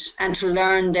leaders and to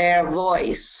learn their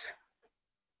voice.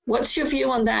 What's your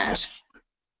view on that?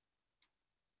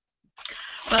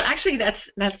 Well, actually,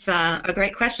 that's a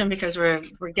great question, because we're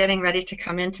getting ready to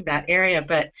come into that area.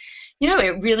 But you know,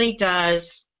 it really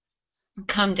does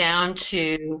come down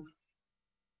to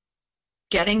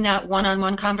getting that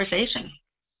one-on-one conversation.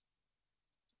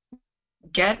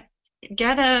 Get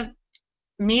a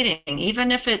meeting,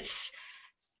 even if it's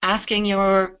asking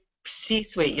your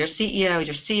C-suite, your CEO,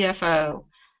 your CFO,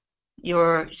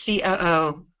 your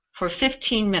COO for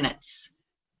 15 minutes.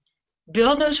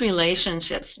 Build those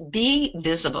relationships. Be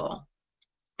visible.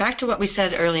 Back to what we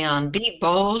said early on, be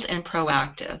bold and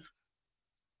proactive.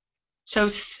 So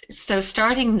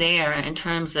starting there in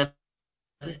terms of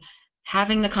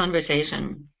having the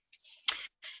conversation,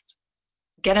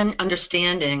 get an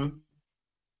understanding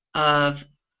of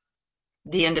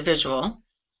the individual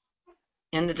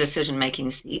in the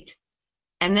decision-making seat,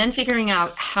 and then figuring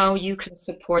out how you can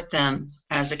support them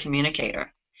as a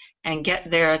communicator and get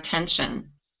their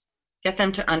attention, get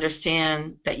them to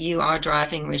understand that you are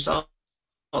driving results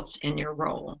in your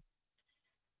role.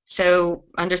 So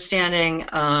understanding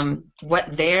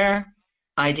what their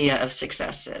idea of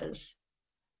success is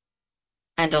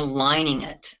and aligning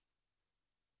it.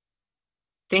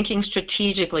 Thinking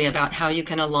strategically about how you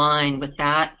can align with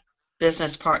that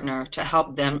business partner to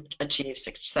help them achieve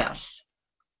success.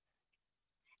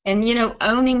 And you know,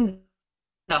 owning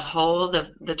the whole,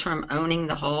 the term owning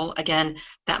the whole, again,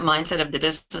 that mindset of the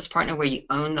business partner where you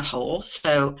own the whole.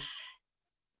 So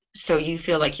you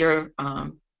feel like you're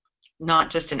not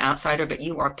just an outsider, but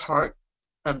you are part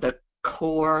of the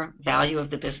core value of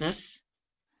the business.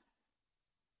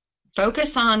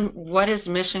 Focus on what is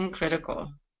mission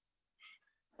critical,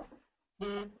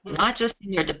 not just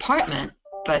in your department,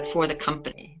 but for the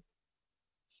company.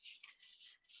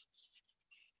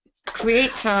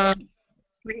 Create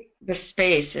create the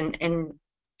space and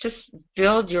just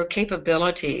build your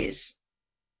capabilities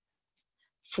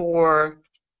for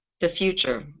the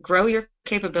future. Grow your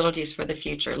capabilities for the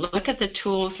future. Look at the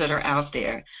tools that are out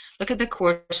there. Look at the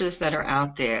courses that are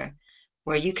out there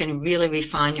where you can really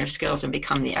refine your skills and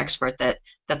become the expert that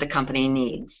the company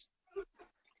needs.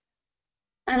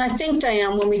 And I think,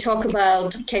 Dianne, when we talk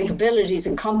about capabilities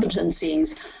and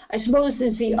competencies, I suppose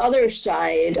there's the other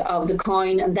side of the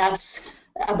coin, and that's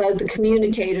about the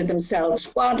communicator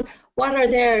themselves. What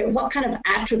kind of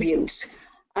attributes?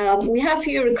 We have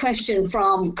here a question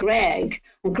from Greg,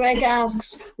 and Greg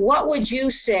asks, what would you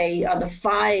say are the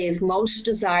 5 most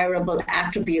desirable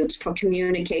attributes for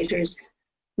communicators,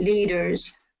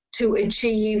 leaders, to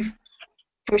achieve,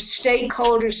 for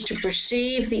stakeholders to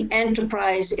perceive the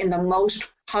enterprise in the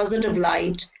most positive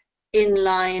light, in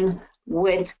line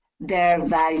with their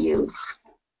values?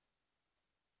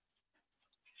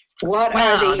 What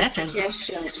are the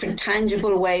suggestions for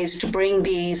tangible ways to bring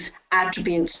these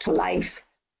attributes to life?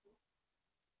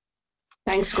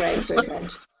 Thanks, Greg, for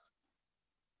that.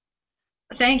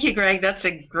 Thank you, Greg. That's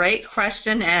a great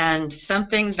question, and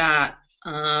something that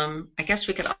I guess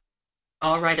we could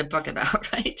all write a book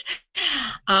about, right?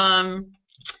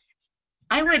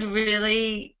 I would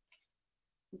really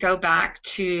go back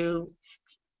to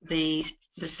the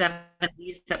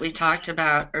 70s that we talked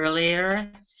about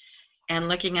earlier, and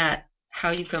looking at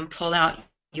how you can pull out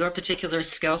your particular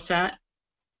skill set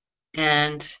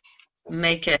and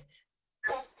make it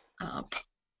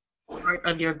part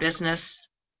of your business.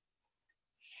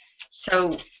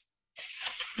 So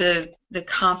the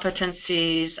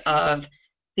competencies of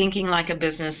thinking like a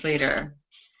business leader,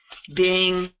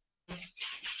 being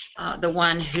the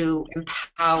one who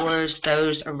empowers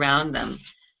those around them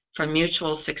for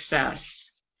mutual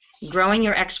success, growing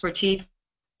your expertise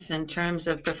in terms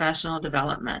of professional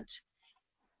development,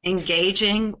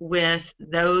 engaging with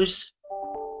those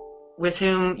with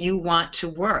whom you want to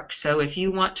work. So if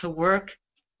you want to work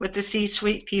with the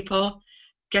C-suite people,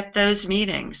 get those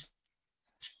meetings,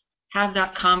 have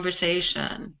that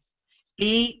conversation,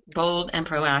 be bold and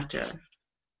proactive,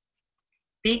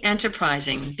 be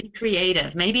enterprising, be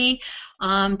creative. Maybe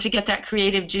to get that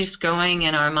creative juice going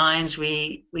in our minds,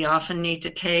 we often need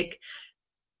to take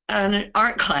an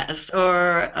art class,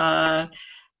 or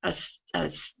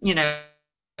you know,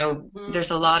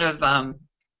 there's a lot of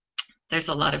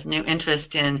new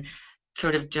interest in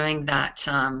sort of doing that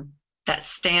that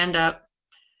stand up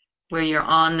where you're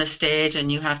on the stage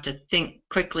and you have to think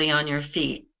quickly on your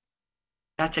feet.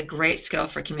 That's a great skill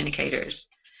for communicators.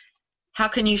 How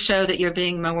can you show that you're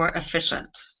being more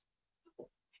efficient?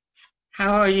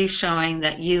 How are you showing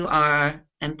that you are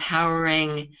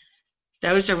empowering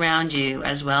those around you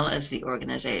as well as the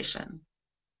organization?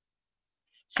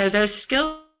 So those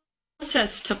skill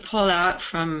sets to pull out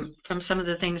from some of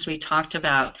the things we talked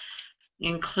about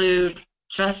include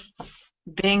just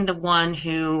being the one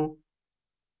who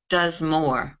does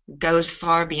more, goes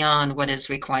far beyond what is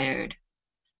required.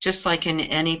 Just like in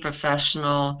any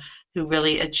professional who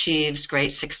really achieves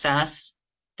great success,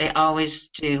 they always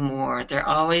do more. They're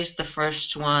always the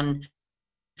first one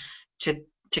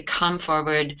to come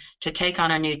forward, to take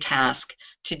on a new task,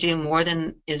 to do more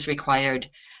than is required,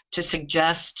 to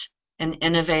suggest an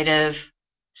innovative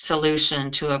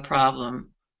solution to a problem.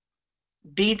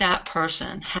 Be that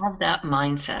person, have that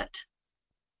mindset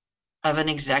of an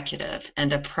executive,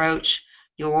 and approach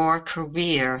your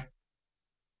career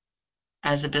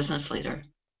as a business leader.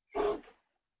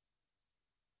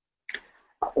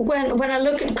 When I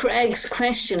look at Craig's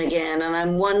question again, and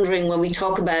I'm wondering, when we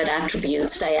talk about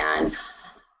attributes, Dianne,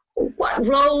 what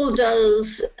role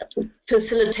does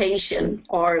facilitation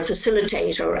or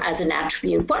facilitator as an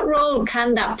attribute, what role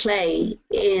can that play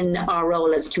in our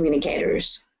role as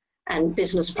communicators and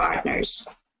business partners,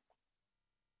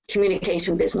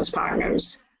 communication business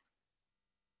partners?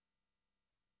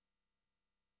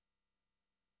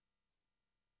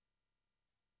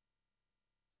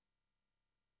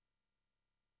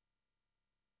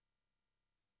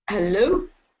 Hello?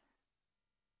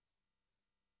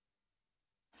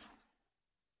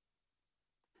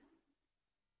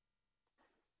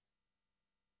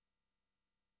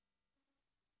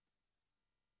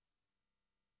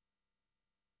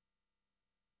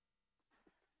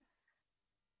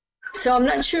 So I'm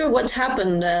not sure what's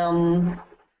happened.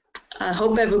 I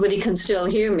hope everybody can still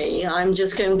hear me. I'm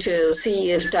just going to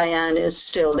see if Dianne is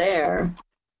still there.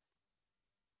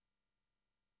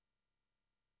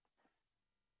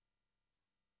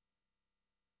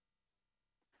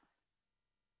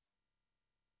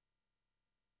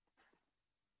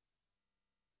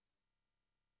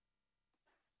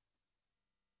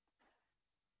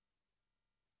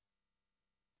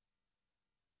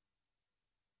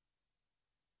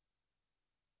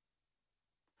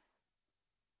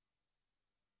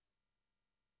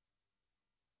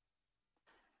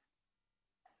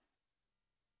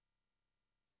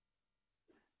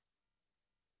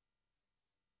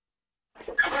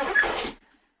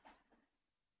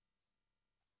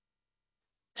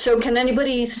 So can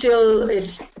anybody still,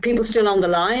 is people still on the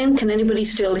line? Can anybody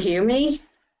still hear me?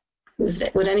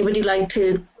 Would anybody like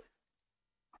to?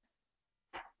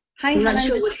 Hi, I'm not Helen.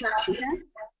 sure what's happening.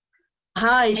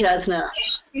 Hi, Jasna.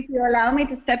 If you allow me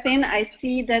to step in, I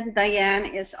see that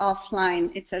Dianne is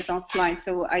offline. It says offline,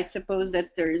 so I suppose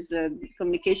that there's a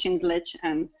communication glitch,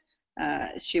 and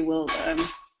she will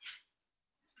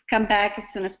come back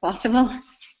as soon as possible.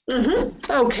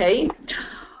 Okay.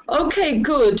 Okay,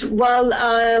 good. Well,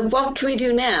 what can we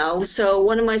do now? So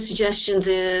one of my suggestions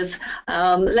is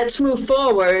let's move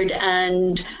forward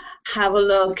and have a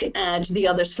look at the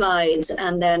other slides,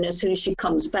 and then as soon as she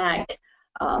comes back,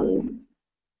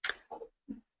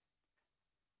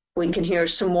 we can hear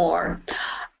some more.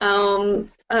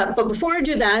 But before I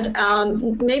do that,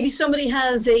 maybe somebody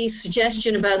has a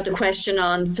suggestion about the question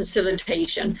on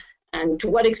facilitation and to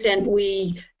what extent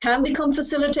we can become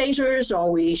facilitators or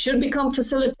we should become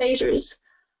facilitators.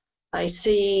 I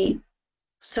see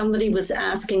somebody was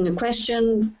asking a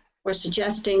question or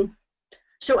suggesting.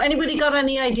 So anybody got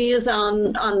any ideas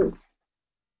on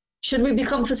should we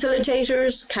become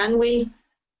facilitators? Can we?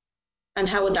 And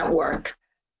how would that work?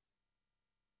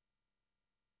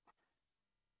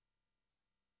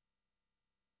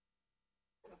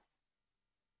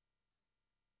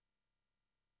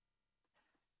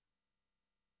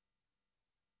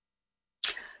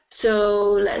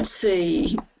 So let's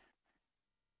see.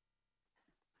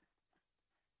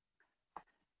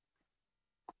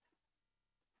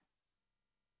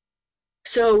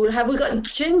 So have we got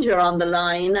Ginger on the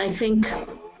line? I think,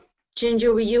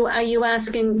 Ginger, are you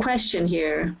asking a question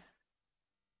here?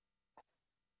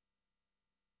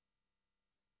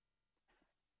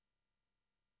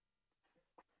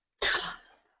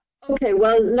 Okay,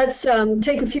 well, let's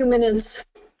take a few minutes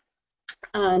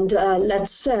and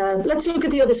let's look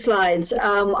at the other slides.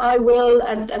 I will,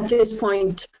 at this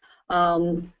point,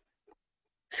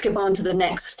 skip on to the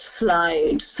next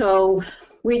slide. So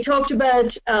we talked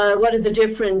about what are the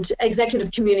different executive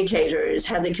communicators,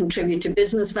 how they contribute to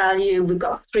business value. We've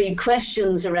got 3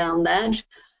 questions around that.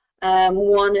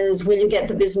 One is, will you get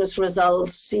the business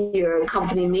results your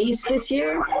company needs this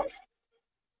year?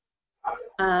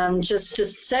 Just a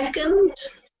second.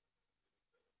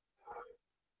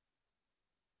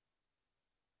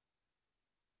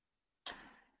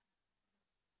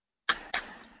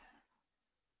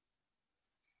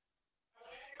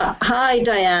 Hi,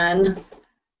 Dianne.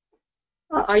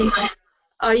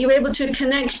 Are you able to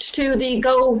connect to the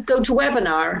go to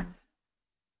webinar?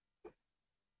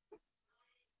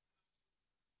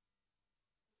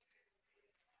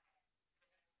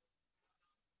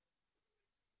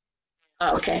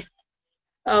 Okay.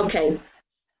 Okay.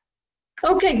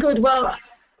 Okay, good. Well,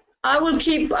 I will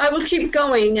keep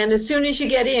going, and as soon as you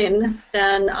get in,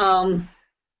 then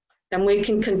we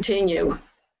can continue.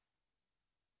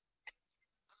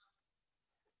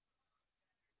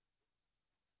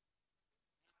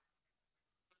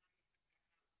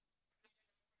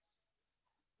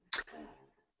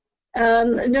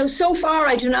 No, so far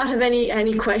I do not have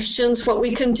any questions. What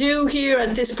we can do here at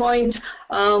this point,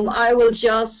 I will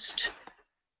just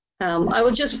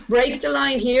break the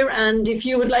line here, and if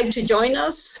you would like to join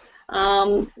us,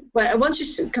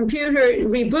 once your computer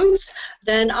reboots,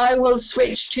 then I will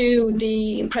switch to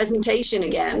the presentation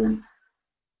again.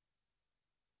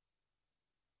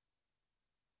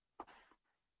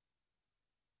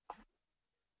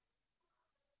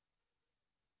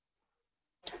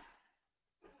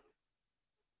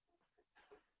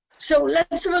 So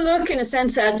let's have a look, in a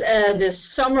sense, at the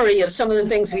summary of some of the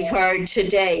things we heard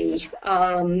today.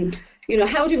 You know,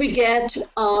 how do we get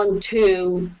on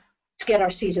to get our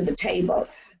seat at the table?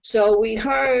 So we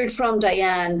heard from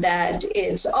Dianne that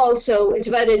it's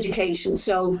about education.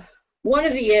 So one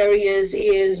of the areas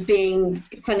is being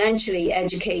financially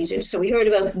educated. So we heard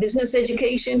about business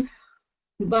education,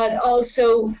 but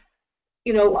also,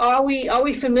 you know, are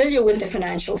we familiar with the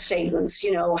financial statements?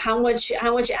 You know, how much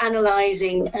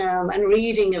analyzing and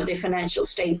reading of the financial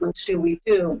statements do we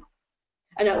do?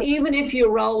 And now, even if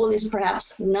your role is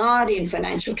perhaps not in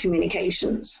financial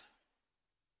communications,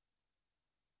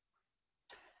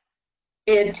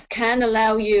 it can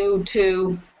allow you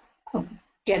to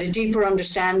get a deeper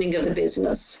understanding of the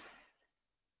business,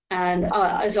 and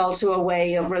is also a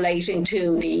way of relating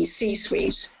to the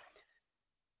C-suite.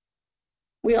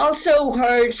 We also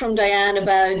heard from Dianne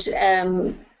about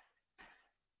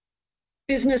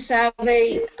business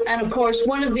savvy, and of course,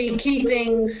 one of the key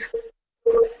things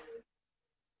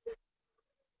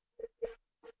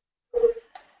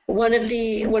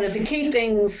key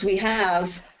things we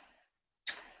have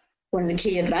one of the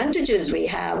key advantages we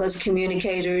have as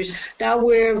communicators, that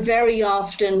we very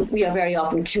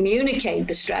often communicate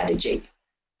the strategy.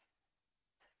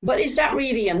 But is that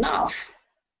really enough?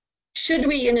 Should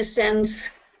we, in a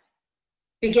sense,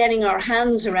 be getting our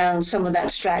hands around some of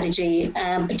that strategy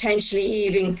and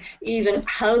potentially even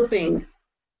helping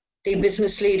the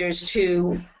business leaders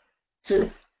to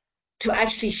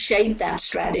actually shape that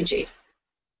strategy?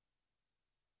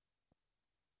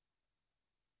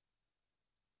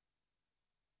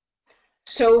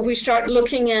 So if we start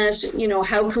looking at,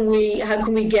 how can we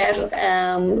get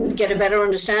a better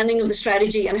understanding of the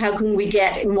strategy, and how can we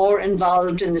get more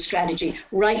involved in the strategy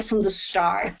right from the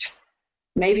start?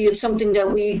 Maybe it's something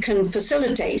that we can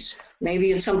facilitate.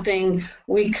 Maybe it's something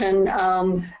we can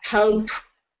help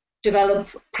develop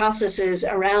processes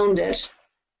around it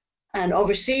and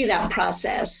oversee that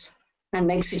process and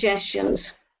make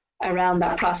suggestions around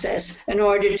that process in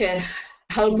order to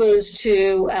help us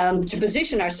to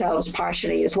position ourselves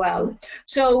partially as well.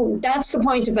 So that's the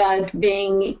point about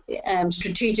being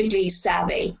strategically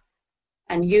savvy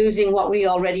and using what we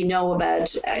already know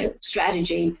about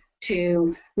strategy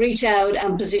to reach out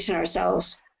and position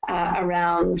ourselves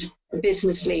around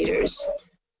business leaders.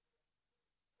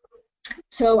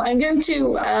 So I'm going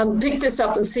to pick this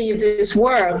up and see if this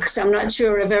works. I'm not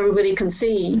sure if everybody can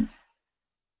see.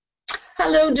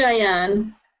 Hello,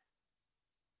 Dianne.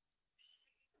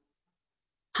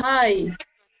 Hi.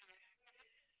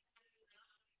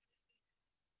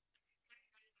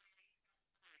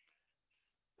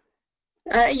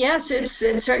 Yes, it's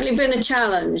certainly been a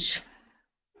challenge.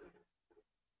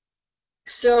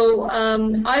 So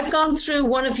I've gone through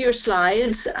one of your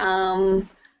slides, and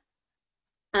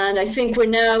I think we're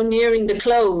now nearing the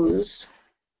close.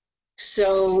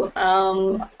 So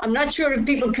I'm not sure if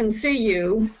people can see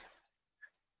you.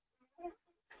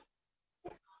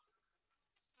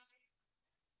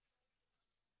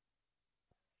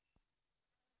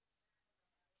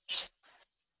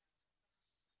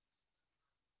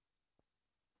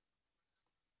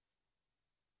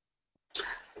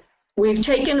 We've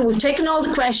taken all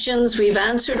the questions. We've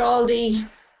answered all the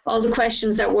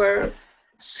questions that were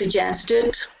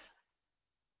suggested.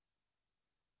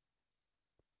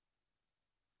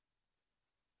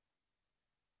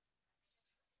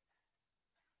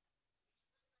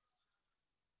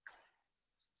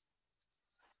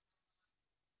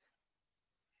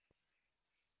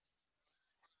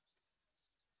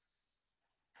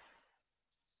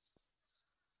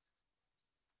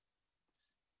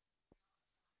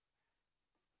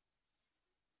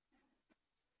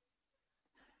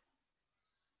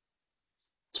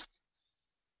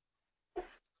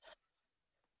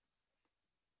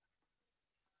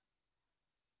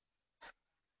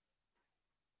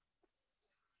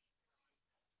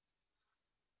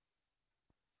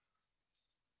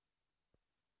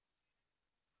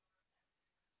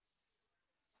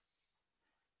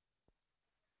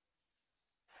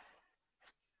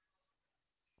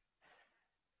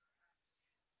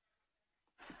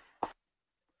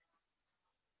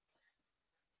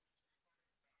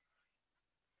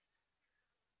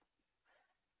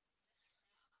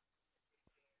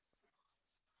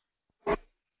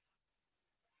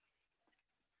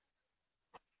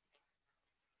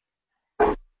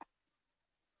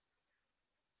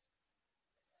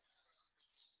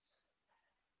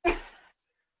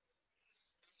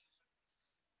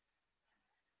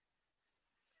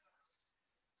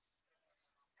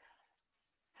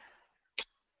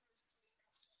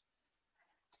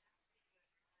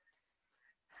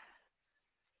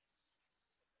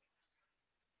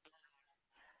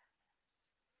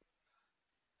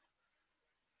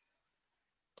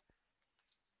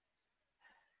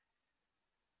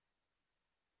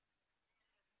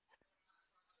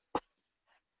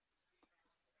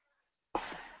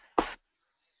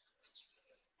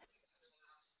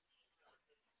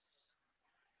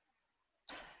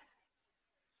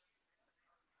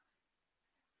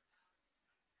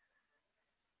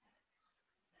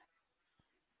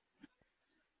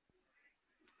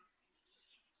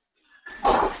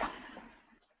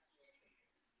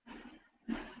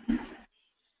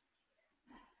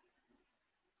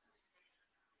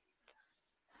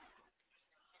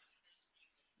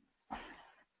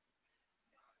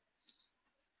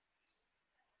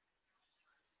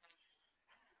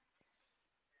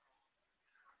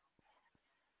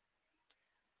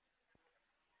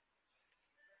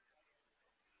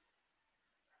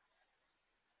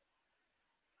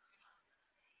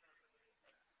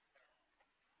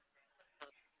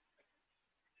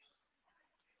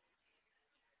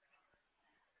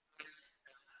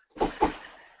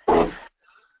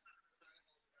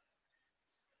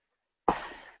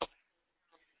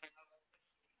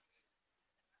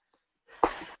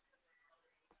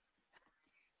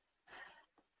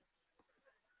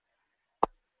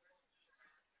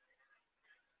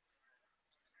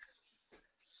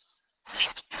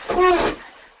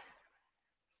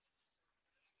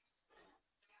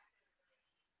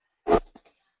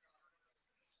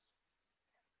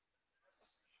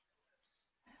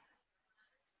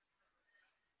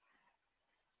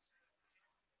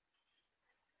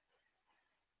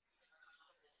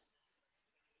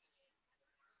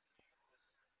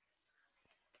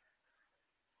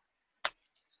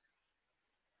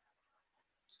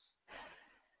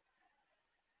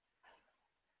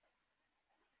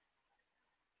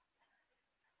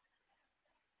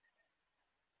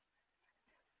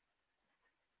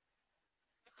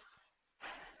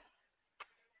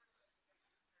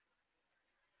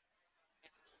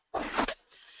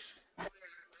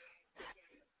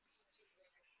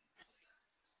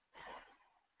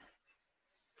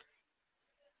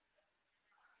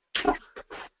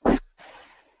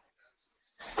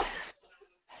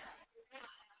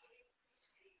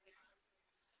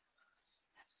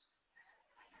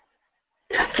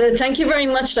 Thank you very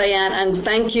much, Dianne, and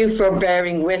thank you for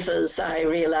bearing with us. I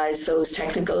realize those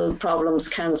technical problems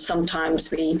can sometimes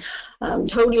be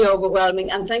totally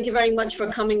overwhelming, and thank you very much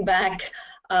for coming back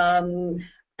and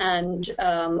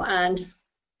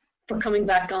for coming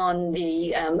back on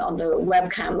the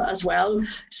webcam as well.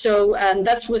 So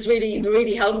that was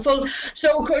really helpful.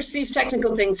 So of course these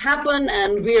technical things happen,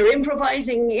 and we're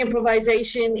improvising.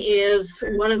 Improvisation is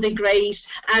one of the great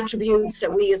attributes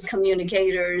that we as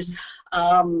communicators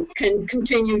can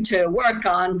continue to work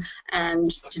on,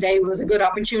 and today was a good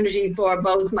opportunity for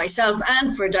both myself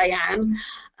and for Dianne,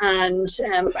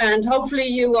 and hopefully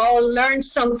you all learned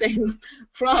something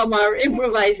from our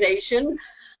improvisation,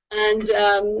 and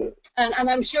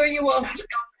I'm sure you will.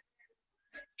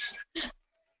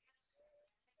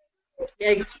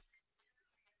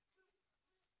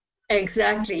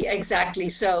 Exactly.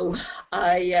 So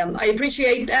I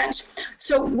appreciate that.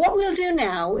 So what we'll do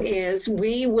now is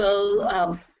we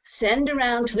will send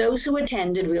around to those who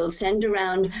attended, we'll send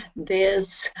around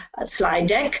this slide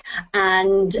deck,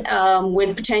 and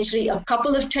with potentially a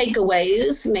couple of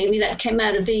takeaways, maybe that came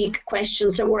out of the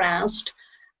questions that were asked,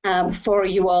 for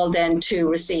you all then to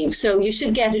receive. So you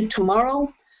should get it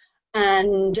tomorrow.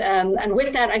 And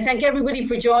with that, I thank everybody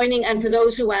for joining and for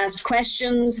those who asked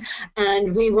questions.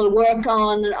 And we will work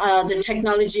on the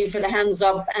technology for the hands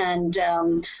up and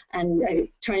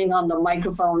turning on the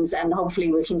microphones, and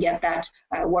hopefully we can get that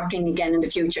working again in the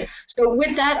future. So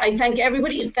with that, I thank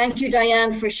everybody. Thank you,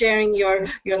 Dianne, for sharing your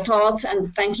thoughts,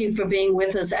 and thank you for being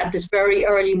with us at this very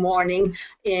early morning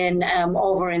in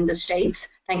over in the States.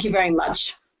 Thank you very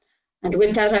much. And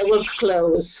with that, I will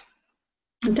close.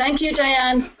 Thank you,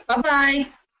 Dianne. Bye-bye.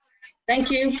 Thank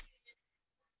you.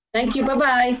 Thank you.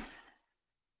 Bye-bye.